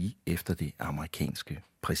kan blive efter det amerikanske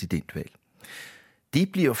præsidentvalg.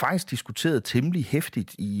 Det bliver jo faktisk diskuteret temmelig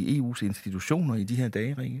heftigt i EU's institutioner i de her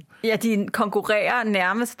dage, Rikke. Ja, de konkurrerer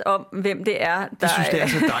nærmest om, hvem det er, der... Jeg synes, det er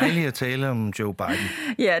så dejligt at tale om Joe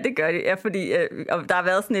Biden. Ja, det gør det. Ja, fordi der har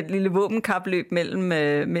været sådan et lille våbenkapløb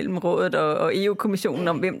mellem rådet og EU-kommissionen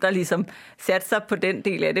om, hvem der ligesom satte sig på den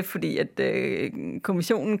del af det, fordi at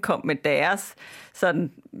kommissionen kom med deres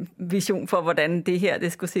sådan vision for, hvordan det her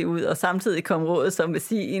det skulle se ud, og samtidig kom rådet som med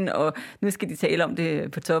sin, og nu skal de tale om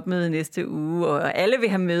det på topmødet næste uge, og alle vil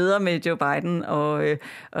have møder med Joe Biden, og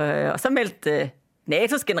så meldte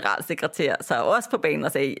NATO's generalsekretær sig også på banen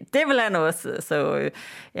og sagde, det vil han også, så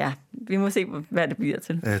ja, vi må se, hvad det bliver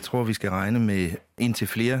til. Jeg tror, vi skal regne med indtil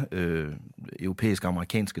flere europæiske og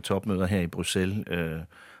amerikanske topmøder her i Bruxelles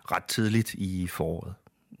ret tidligt i foråret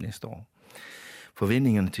næste år.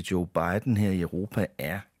 Forventningerne til Joe Biden her i Europa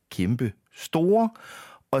er kæmpe store,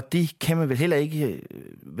 og det kan man vel heller ikke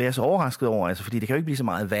være så overrasket over, altså, fordi det kan jo ikke blive så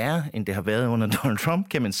meget værre, end det har været under Donald Trump,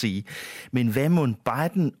 kan man sige. Men hvad må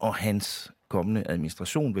Biden og hans kommende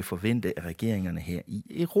administration vil forvente af regeringerne her i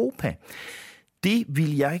Europa? Det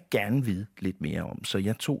vil jeg gerne vide lidt mere om, så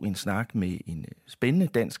jeg tog en snak med en spændende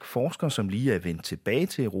dansk forsker, som lige er vendt tilbage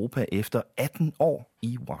til Europa efter 18 år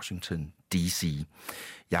i Washington D.C.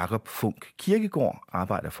 Jakob Funk Kirkegaard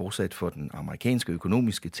arbejder fortsat for den amerikanske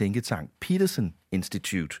økonomiske tænketank Peterson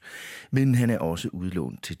Institute, men han er også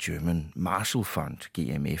udlånt til German Marshall Fund,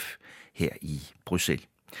 GMF, her i Bruxelles.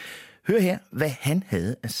 Hør her, hvad han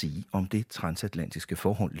havde at sige om det transatlantiske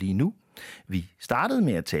forhold lige nu. Vi startede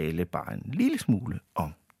med at tale bare en lille smule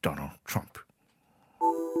om Donald Trump.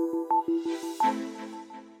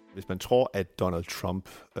 Hvis man tror, at Donald Trump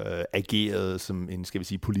agerede som en, skal vi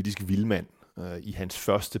sige, politisk vildmand i hans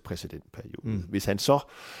første præsidentperiode, hvis han så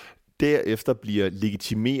derefter bliver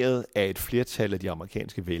legitimeret af et flertal af de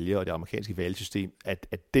amerikanske vælgere og det amerikanske valgsystem,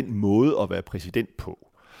 at den måde at være præsident på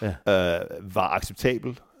var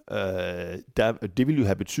acceptabel, det ville jo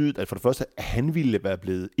have betydet, at for det første, at han ville være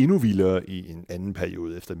blevet endnu vildere i en anden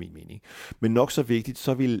periode, efter min mening. Men nok så vigtigt,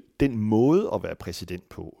 så ville den måde at være præsident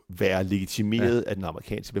på være legitimeret af den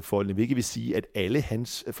amerikanske befolkning, hvilket vil sige, at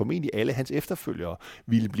formentlig alle hans efterfølgere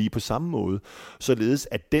ville blive på samme måde, således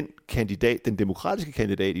at den demokratiske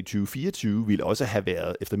kandidat i 2024 ville også have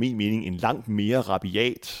været, efter min mening, en langt mere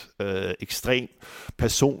rabiat, ekstrem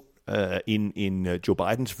person, end Joe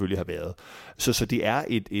Biden selvfølgelig har været. Så det er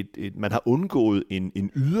man har undgået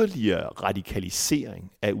en yderligere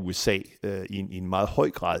radikalisering af USA i en meget høj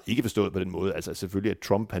grad. Ikke forstået på den måde. Altså selvfølgelig, at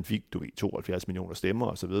Trump han fik 72 millioner stemmer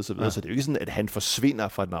og så videre, så videre. Så det er jo ikke sådan, at han forsvinder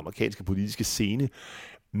fra den amerikanske politiske scene.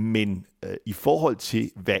 Men i forhold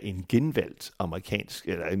til, hvad en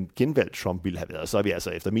genvalgt Trump ville have været, så er vi altså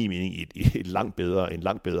efter min mening i en langt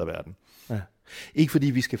bedre verden. Ja. Ikke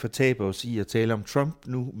fordi vi skal fortabe os i at tale om Trump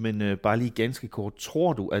nu, men bare lige ganske kort.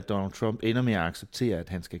 Tror du, at Donald Trump ender med at acceptere, at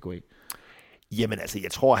han skal gå af? Jamen altså,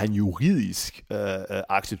 jeg tror, at han juridisk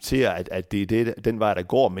accepterer, at det er den vej, der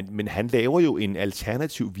går, men han laver jo en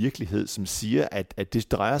alternativ virkelighed, som siger, at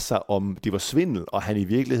det drejer sig om, det var svindel, og han i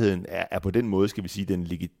virkeligheden er på den måde, skal vi sige,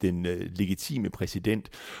 den legitime præsident.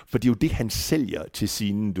 For det er jo det, han sælger til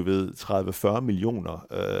sine, 30-40 millioner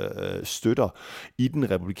støtter i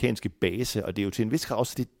den republikanske base, og det er jo til en vis grad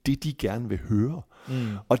også det, de gerne vil høre.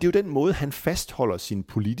 Og det er jo den måde, han fastholder sin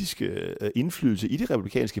politiske indflydelse i det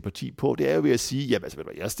republikanske parti på. Det er jo ved at sige, jamen altså,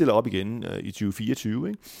 jeg stiller op igen i 2024,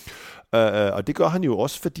 ikke? Og det gør han jo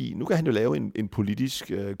også, fordi nu kan han jo lave en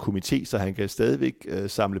politisk komité, så han kan stadigvæk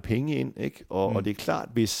samle penge ind, ikke? Og det er klart,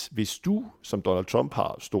 hvis du, som Donald Trump,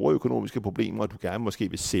 har store økonomiske problemer, og du gerne måske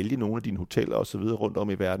vil sælge nogle af dine hoteller og så videre rundt om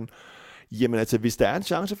i verden, jamen altså, hvis der er en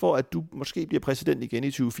chance for, at du måske bliver præsident igen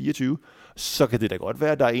i 2024, så kan det da godt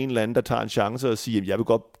være, at der er en eller anden, der tager en chance og siger, at jeg vil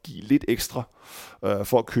godt give lidt ekstra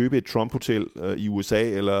for at købe et Trump-hotel i USA,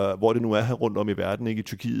 eller hvor det nu er her rundt om i verden, ikke i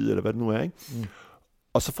Tyrkiet, eller hvad det nu er, ikke?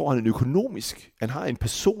 Og så får han har en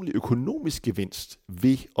personlig økonomisk gevinst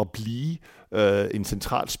ved at blive en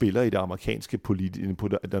central spiller i den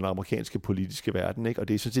amerikanske politiske verden, ikke? Og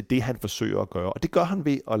det er sådan set det, han forsøger at gøre. Og det gør han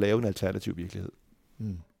ved at lave en alternativ virkelighed.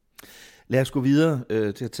 Lad os gå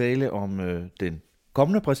videre til at tale om den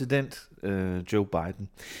kommende præsident, Joe Biden.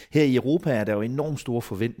 Her i Europa er der jo enormt store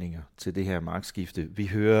forventninger til det her magtskifte. Vi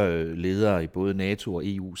hører ledere i både NATO og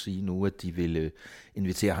EU sige nu, at de vil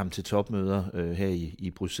invitere ham til topmøder her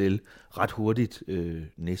i Bruxelles ret hurtigt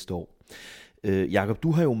næste år. Jakob,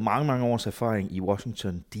 du har jo mange års erfaring i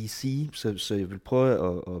Washington D.C., så jeg vil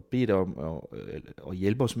prøve at bede dig om at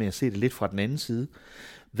hjælpe os med at se det lidt fra den anden side.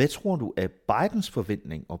 Hvad tror du, at Bidens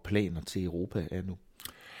forventning og planer til Europa er nu?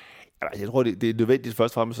 Jeg tror, det er nødvendigt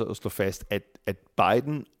først og fremmest at slå fast, at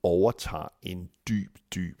Biden overtager en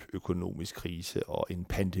dyb økonomisk krise og en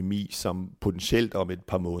pandemi, som potentielt om et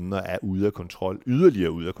par måneder er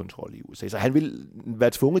yderligere ude af kontrol i USA. Så han vil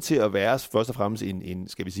være tvunget til at være først og fremmest en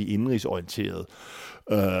skal vi sige, indrigsorienteret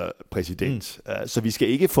præsident. Så vi skal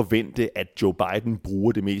ikke forvente, at Joe Biden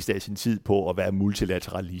bruger det meste af sin tid på at være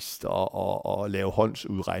multilateralist og lave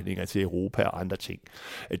håndsudregninger til Europa og andre ting.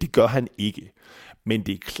 Det gør han ikke. Men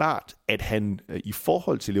det er klart, at han i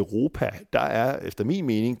forhold til Europa, der er efter min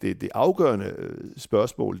mening det afgørende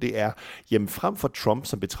spørgsmål, det er, jamen frem for Trump,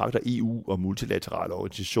 som betragter EU og multilaterale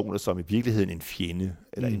organisationer som i virkeligheden en fjende,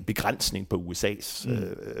 eller en begrænsning på USA's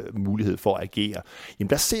mulighed for at agere, jamen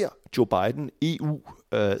der ser Joe Biden EU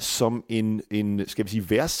som en skal vi sige,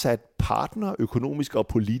 værdsat partner økonomisk og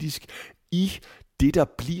politisk i det, der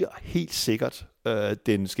bliver helt sikkert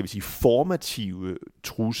den, skal vi sige, formative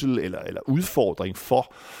trussel eller udfordring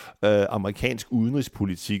for amerikansk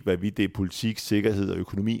udenrigspolitik, hvad vi det er politik, sikkerhed og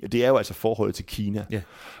økonomi, det er jo altså forholdet til Kina. Yeah.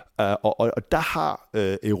 Og der har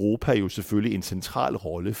Europa jo selvfølgelig en central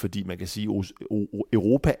rolle, fordi man kan sige, at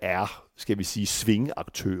Europa er, skal vi sige,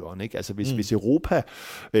 svingaktøren, ikke? Altså hvis Europa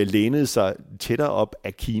lænede sig tættere op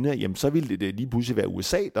af Kina, jamen så ville det lige pludselig være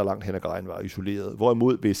USA, der langt hen ad vejen var isoleret.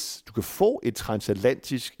 Hvorimod hvis du kan få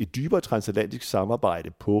et dybere transatlantisk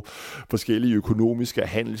samarbejde på forskellige økonomiske og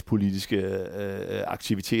handelspolitiske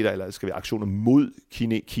aktiviteter, eller skal vi aktioner mod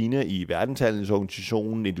Kina i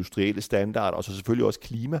verdenshandelsorganisationen, industrielle standarder, og så selvfølgelig også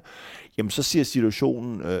klima, jamen så ser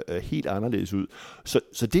situationen helt anderledes ud.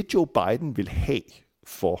 Så det Joe Biden vil have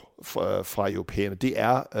fra europæerne, det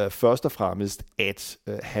er først og fremmest, at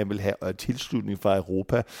han vil have tilslutning fra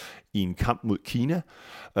Europa i en kamp mod Kina.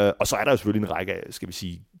 Og så er der jo selvfølgelig en række, skal vi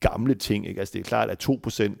sige, gamle ting, ikke? Altså det er klart, at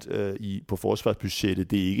 2% på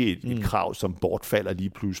forsvarsbudgettet, det er ikke et krav, som bortfalder lige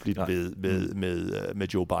pludselig med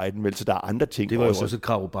Joe Biden. Vel, så der er andre ting. Det var jo også et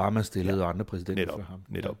krav, Obama stillede og andre præsidenter for ham.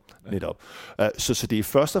 Netop. Så det er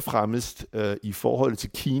først og fremmest i forhold til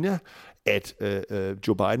Kina, at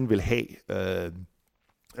Joe Biden vil have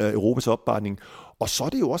Europas opbakning. Og så er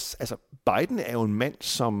det jo også, altså Biden er jo en mand,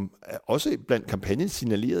 som også blandt kampagnen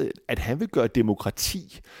signalerede, at han vil gøre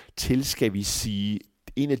demokrati til, skal vi sige,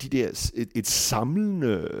 en af de der, et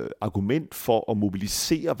samlende argument for at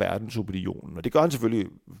mobilisere verdensopinionen. Og det gør han selvfølgelig,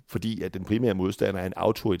 fordi at den primære modstander er en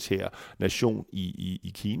autoritær nation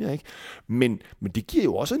i Kina, ikke? Men det giver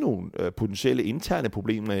jo også nogle potentielle interne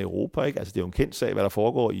problemer i Europa, ikke? Altså det er jo en kendt sag, hvad der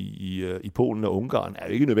foregår i Polen og Ungarn, er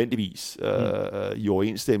jo ikke nødvendigvis i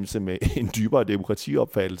overensstemmelse med en dybere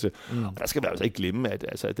demokratiopfattelse. Og der skal man altså ikke glemme,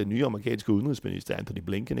 at den nye amerikanske udenrigsminister, Antony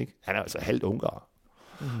Blinken, ikke? Han er altså halvt ungarer.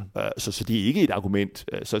 Så det er ikke et argument.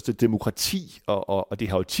 Så det demokrati, og det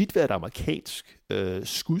har jo tit været et amerikansk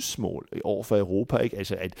skudsmål over for Europa, ikke?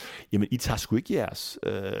 Altså, at jamen, I tager sgu ikke jeres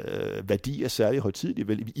værdier særlig højtideligt,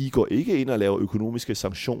 vel? I går ikke ind og laver økonomiske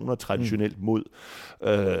sanktioner traditionelt mod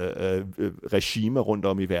regimer rundt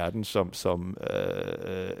om i verden, som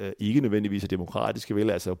ikke nødvendigvis er demokratiske, vel?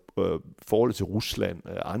 Altså forholdet til Rusland,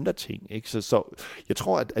 andre ting, ikke? Så jeg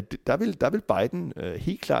tror, at der vil Biden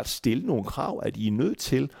helt klart stille nogle krav, at I er nødt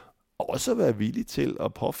til også at være villige til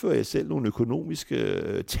at påføre jer selv nogle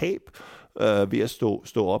økonomiske tab ved at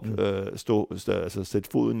stå op, altså sætte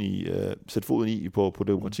foden i på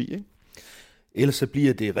demokrati, ikke? Ellers så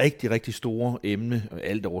bliver det rigtig, rigtig store emne,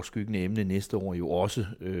 alt overskyggende emne næste år jo også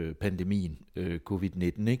pandemien,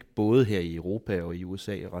 covid-19, ikke? Både her i Europa og i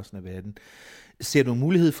USA og resten af verden. Ser du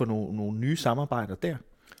mulighed for nogle nye samarbejder der?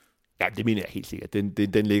 Ja, det mener jeg helt sikkert.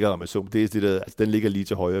 Den ligger om så det der, altså, den ligger lige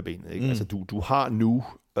til højre benet, ikke? Altså du har nu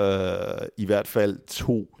i hvert fald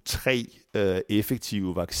 2-3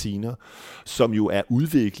 effektive vacciner, som jo er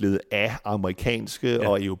udviklet af amerikanske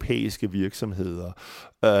og europæiske virksomheder.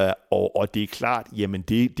 Og det er klart, jamen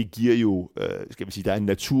det giver jo, skal vi sige, der er en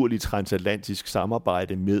naturlig transatlantisk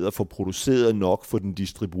samarbejde med at få produceret nok, få den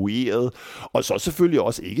distribueret, og så selvfølgelig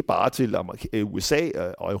også ikke bare til USA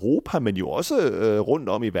og Europa, men jo også rundt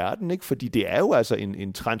om i verden, ikke? Fordi det er jo altså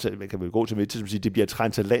man kan vel gå til midt, som siger, det bliver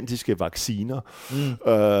transatlantiske vacciner,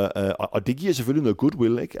 og det giver selvfølgelig noget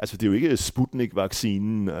goodwill, ikke? Altså det er jo ikke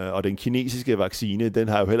Sputnik-vaccinen, og den kinesiske vaccine, den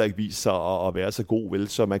har jo heller ikke vist sig at være så god, vel?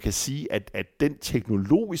 Så man kan sige, at den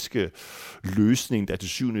teknologiske løsning, der til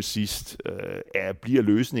syvende og sidst bliver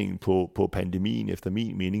løsningen på pandemien, efter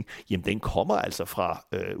min mening, jamen den kommer altså fra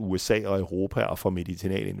USA og Europa og fra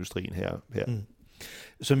medicinalindustrien her.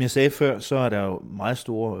 Som jeg sagde før, så er der jo meget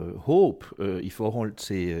stor håb i forhold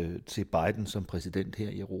til Biden som præsident her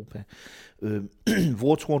i Europa.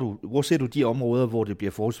 Hvor ser du de områder, hvor det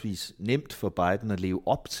bliver forholdsvis nemt for Biden at leve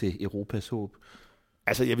op til Europas håb?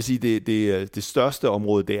 Altså, jeg vil sige, det største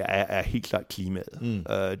område, der er helt klart klimaet.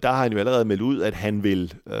 Der har han jo allerede meldt ud, at han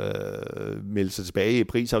vil melde sig tilbage i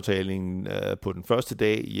Paris-aftalen på den første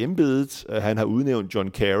dag i embedet. Han har udnævnt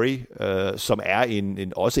John Kerry, som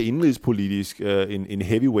er også indrigspolitisk en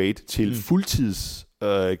heavyweight til fuldtids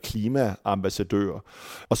klimaambassadør.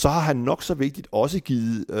 Og så har han nok så vigtigt også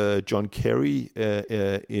givet John Kerry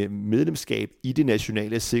medlemskab i det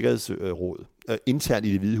nationale sikkerhedsråd internt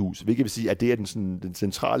i Det Hvide Hus, hvilket vil sige, at det er den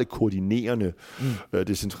centrale koordinerende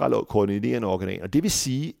organ. Og det vil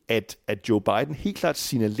sige, at Joe Biden helt klart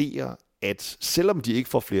signalerer, at selvom de ikke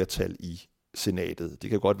får flertal i senatet, det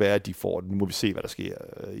kan godt være, at de får det, nu må vi se, hvad der sker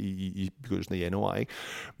i begyndelsen af januar, ikke?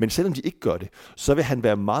 Men selvom de ikke gør det, så vil han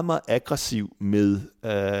være meget, meget aggressiv med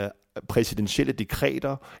præsidentielle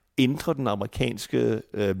dekreter, ændre den amerikanske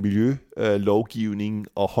miljølovgivning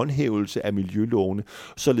og håndhævelse af miljølovene,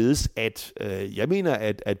 således at jeg mener,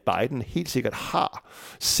 at Biden helt sikkert har,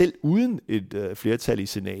 selv uden et flertal i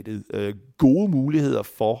senatet, gode muligheder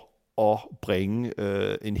for at bringe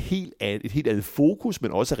et helt andet fokus,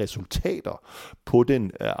 men også resultater på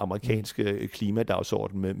den amerikanske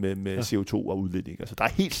klimadagsorden med CO2 og udledninger. Så der er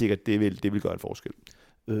helt sikkert, det vil gøre en forskel.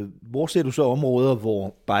 Hvor ser du så områder,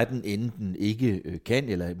 hvor Biden enten ikke kan,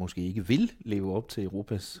 eller måske ikke vil leve op til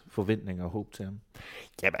Europas forventninger og håb til ham?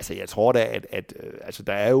 Jamen altså, jeg tror da, at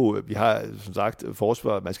der er jo, vi har som sagt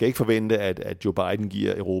forsvar, man skal ikke forvente, at Joe Biden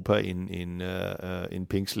giver Europa en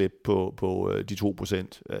pink slip på de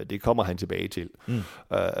 2%. Det kommer han tilbage til.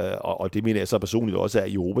 Og det mener jeg så personligt også er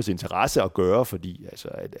i Europas interesse at gøre, fordi altså,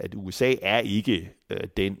 at USA er ikke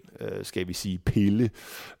den, skal vi sige,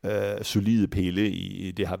 solide pille,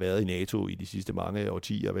 det har været i NATO i de sidste mange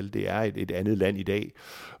årtier. Vel, det er et andet land i dag.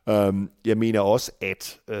 Jeg mener også,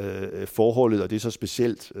 at forholdet, og det er så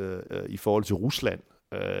specielt i forhold til Rusland,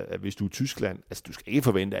 at hvis du er Tyskland, altså du skal ikke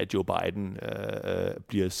forvente, at Joe Biden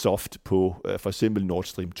bliver soft på for eksempel Nord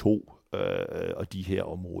Stream 2 og de her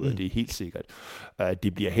områder. Det er helt sikkert.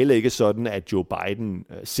 Det bliver heller ikke sådan, at Joe Biden,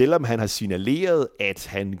 selvom han har signaleret, at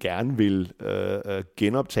han gerne vil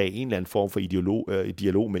genoptage en eller anden form for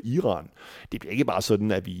dialog med Iran, det bliver ikke bare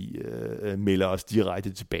sådan, at vi melder os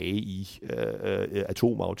direkte tilbage i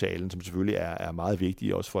atomaftalen, som selvfølgelig er meget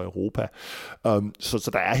vigtig også for Europa. Så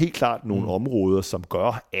der er helt klart nogle områder, som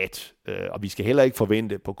gør, at, og vi skal heller ikke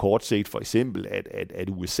forvente på kort sigt for eksempel, at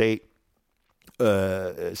USA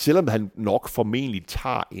selvom han nok formentlig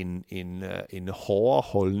tager en hårdere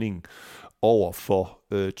holdning over for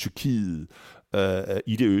Tyrkiet,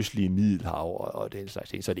 i det østlige Middelhav og den slags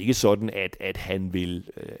ting. Så det er ikke sådan, at han vil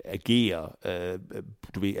agere,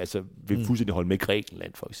 vil fuldstændig holde med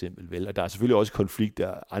Grækenland for eksempel. Vel? Og der er selvfølgelig også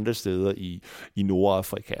konflikter andre steder i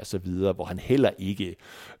Nordafrika og så videre, hvor han heller ikke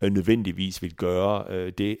nødvendigvis vil gøre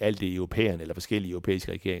alt det europæerne eller forskellige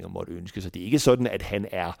europæiske regeringer måtte ønske. Så det er ikke sådan, at han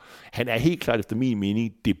er helt klart efter min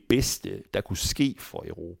mening det bedste, der kunne ske for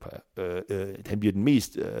Europa. Han bliver den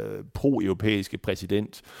mest pro-europæiske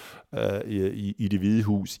præsident i Det Hvide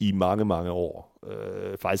Hus i mange, mange år.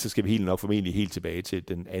 Faktisk så skal vi formentlig helt tilbage til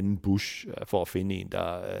den anden Bush, for at finde en,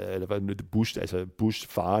 Bush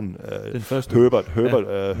faren,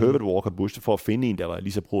 Herbert Walker Bush, for at finde en, der var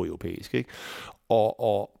lige så pro-europæisk. Ikke?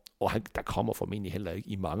 Og der kommer formentlig heller ikke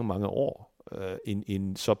i mange, mange år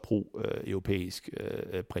en så pro-europæisk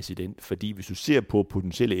præsident, fordi hvis du ser på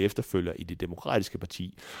potentielle efterfølgere i det demokratiske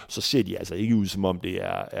parti, så ser de altså ikke ud, som om det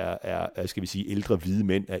er skal vi sige, ældre hvide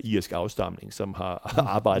mænd af irsk afstamning, som har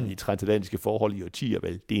arbejdet i transatlantiske forhold i årtier.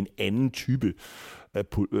 Vel? Det er en anden type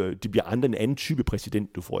det bliver en anden type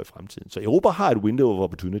præsident, du får i fremtiden. Så Europa har et window of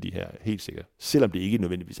opportunity her, helt sikkert. Selvom det ikke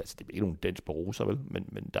nødvendigvis, det bliver ikke nogen dans på roser, vel?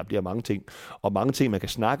 Men der bliver mange ting, og mange ting, man kan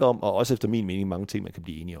snakke om, og også efter min mening, mange ting, man kan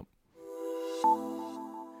blive enige om.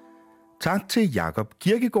 Tak til Jakob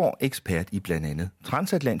Kirkegaard, ekspert i blandt andet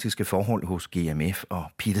transatlantiske forhold hos GMF og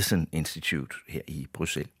Peterson Institute her i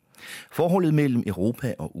Bruxelles. Forholdet mellem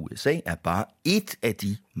Europa og USA er bare et af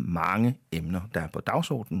de mange emner, der er på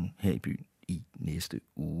dagsordenen her i byen i næste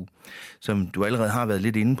uge. Som du allerede har været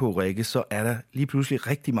lidt inde på, Rikke, så er der lige pludselig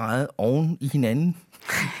rigtig meget oven i hinanden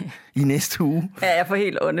i næste uge. Ja, jeg får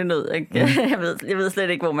helt åndenød, ikke? Jeg ved slet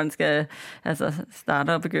ikke, hvor man skal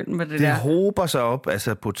starte og begynde med det der. Det hober sig op,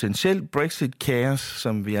 potentielt Brexit-kaos,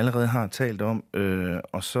 som vi allerede har talt om,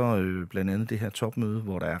 og så blandt andet det her topmøde,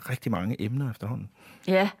 hvor der er rigtig mange emner efterhånden.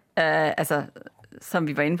 Ja, som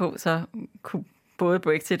vi var inde på, så kunne både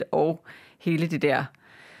Brexit og hele det der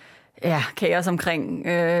kaos omkring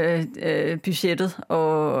budgettet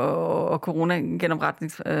og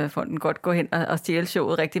Corona-genopretningsfonden godt gå hen og stjæle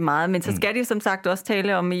showet rigtig meget. Men så skal de som sagt også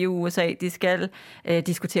tale om EU og USA. De skal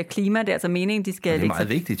diskutere klima. Det er altså meningen, de skal lægge sig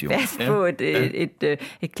fast på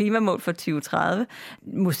et klimamål for 2030.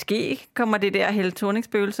 Måske kommer det der Helle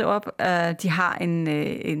Thorning-spøgelse op. De har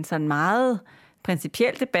en sådan meget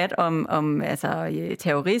principiel debat om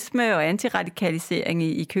terrorisme og antiradikalisering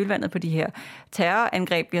i kølvandet på de her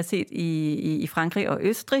terrorangreb, vi har set i Frankrig og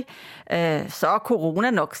Østrig. Så er corona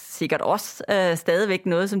nok sikkert også stadigvæk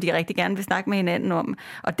noget, som de rigtig gerne vil snakke med hinanden om.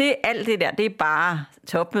 Og alt det der, det er bare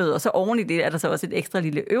topmøde. Og så oven i det er der så også et ekstra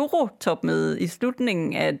lille euro-topmøde i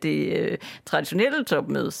slutningen af det traditionelle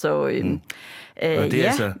topmøde. Så og det er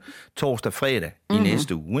altså torsdag-fredag i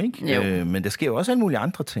næste uge, ikke? Men der sker jo også alle mulige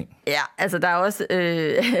andre ting. Ja, der er også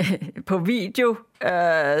på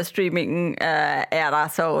video-streamingen er der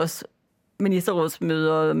så også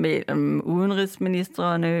ministerrådsmøder med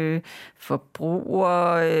udenrigsministrene,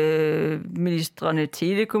 forbrugerministrene,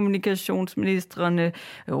 telekommunikationsministrene,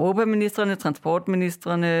 europaministrene,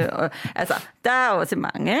 transportministrene. Og, der er også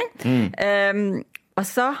mange, ikke? Og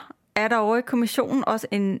så er der over i kommissionen også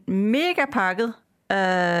en mega pakket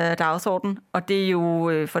dagsorden, og det er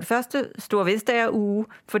jo for det første Store Vestager uge,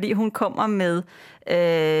 fordi hun kommer med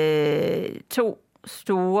 2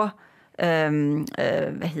 store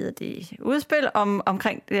udspil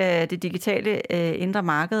omkring det digitale indre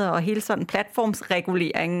marked og hele sådan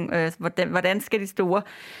platformsregulering. Hvordan skal de store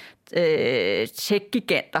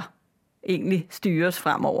tech-giganter egentlig styres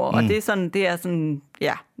fremover? Og det er sådan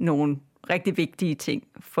nogle rigtig vigtige ting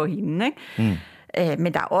for hende, ikke?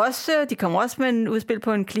 Men der er også, de kommer også med en udspil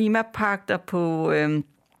på en klimapagt og på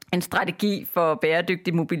en strategi for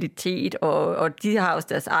bæredygtig mobilitet, og de har også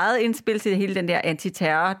deres eget indspil til hele den der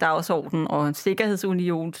antiterror-dagsorden og en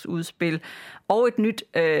sikkerhedsunionsudspil og et nyt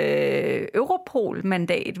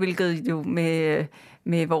Europol-mandat, hvilket jo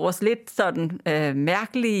med vores lidt sådan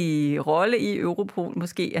mærkelige rolle i Europol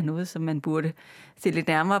måske er noget, som man burde se lidt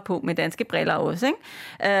nærmere på med danske briller også, ikke?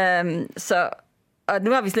 Og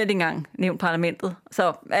nu har vi slet ikke engang nævnt parlamentet.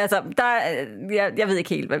 Så jeg ved ikke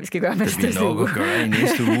helt, hvad vi skal gøre med det. Det bliver nok at gøre i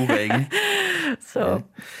næste uge, ikke? Så.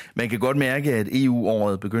 Man kan godt mærke, at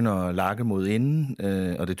EU-året begynder at lakke mod enden,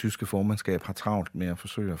 og det tyske formandskab har travlt med at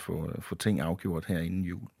forsøge at få ting afgjort her inden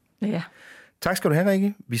jul. Ja. Tak skal du have,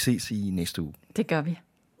 Rikke. Vi ses i næste uge. Det gør vi.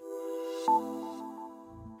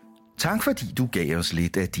 Tak fordi du gav os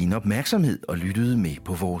lidt af din opmærksomhed og lyttede med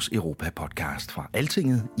på vores Europa-podcast fra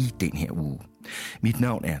Altinget i den her uge. Mit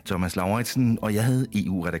navn er Thomas Lauritsen, og jeg havde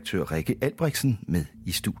EU-redaktør Rikke Albrechtsen med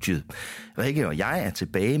i studiet. Rikke og jeg er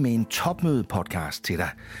tilbage med en topmøde-podcast til dig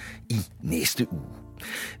i næste uge.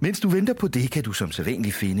 Mens du venter på det, kan du som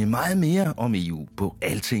sædvanligt finde meget mere om EU på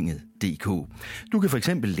altinget.dk. Du kan for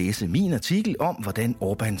eksempel læse min artikel om, hvordan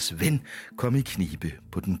Orbáns ven kom i knibe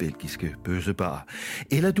på den belgiske bøssebar.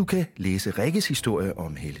 Eller du kan læse Rikkes historie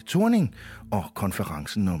om Helle Thorning og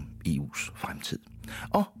konferencen om EU's fremtid.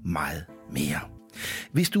 Og meget mere.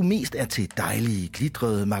 Hvis du mest er til dejlige,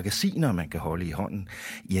 glitrede magasiner, man kan holde i hånden,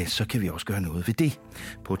 ja, så kan vi også gøre noget ved det.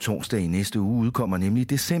 På torsdag i næste uge udkommer nemlig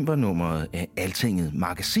decembernummeret af Altinget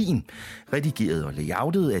Magasin, redigeret og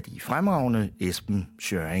layoutet af de fremragende Esben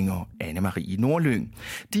Schøring og Anne-Marie Nordlyng.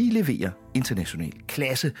 De leverer international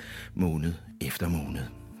klasse måned efter måned.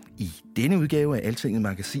 I denne udgave af Altinget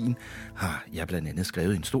Magasin har jeg blandt andet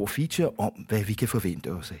skrevet en stor feature om, hvad vi kan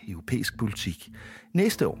forvente os af europæisk politik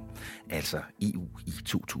næste år, altså EU i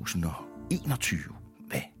 2021.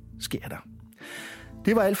 Hvad sker der?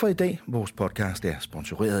 Det var alt for i dag. Vores podcast er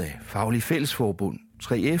sponsoreret af Faglig Fællesforbund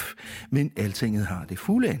 3F, men Altinget har det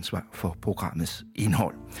fulde ansvar for programmets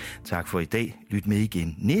indhold. Tak for i dag. Lyt med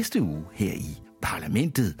igen næste uge her i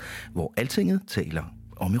Parlamentet, hvor Altinget taler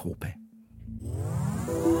om Europa.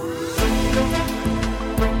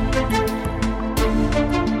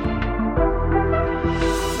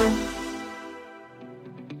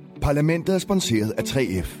 Parlamentet er sponsoreret af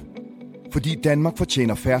 3F, fordi Danmark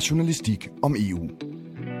fortjener fair journalistik om EU.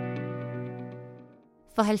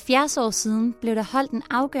 For 70 år siden blev der holdt en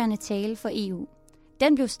afgørende tale for EU.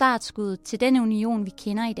 Den blev startskuddet til den union, vi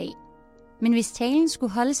kender i dag. Men hvis talen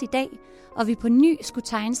skulle holdes i dag, og vi på ny skulle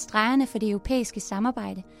tegne stregerne for det europæiske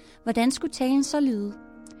samarbejde, hvordan skulle talen så lyde?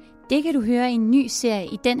 Det kan du høre i en ny serie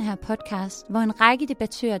i den her podcast, hvor en række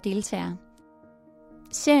debattører deltager.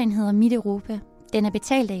 Serien hedder Mit Europa. Den er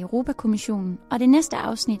betalt af Europakommissionen, og det næste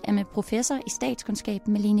afsnit er med professor i statskundskab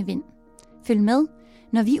Malene Vind. Følg med,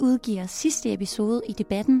 når vi udgiver sidste episode i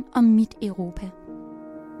debatten om Mit Europa.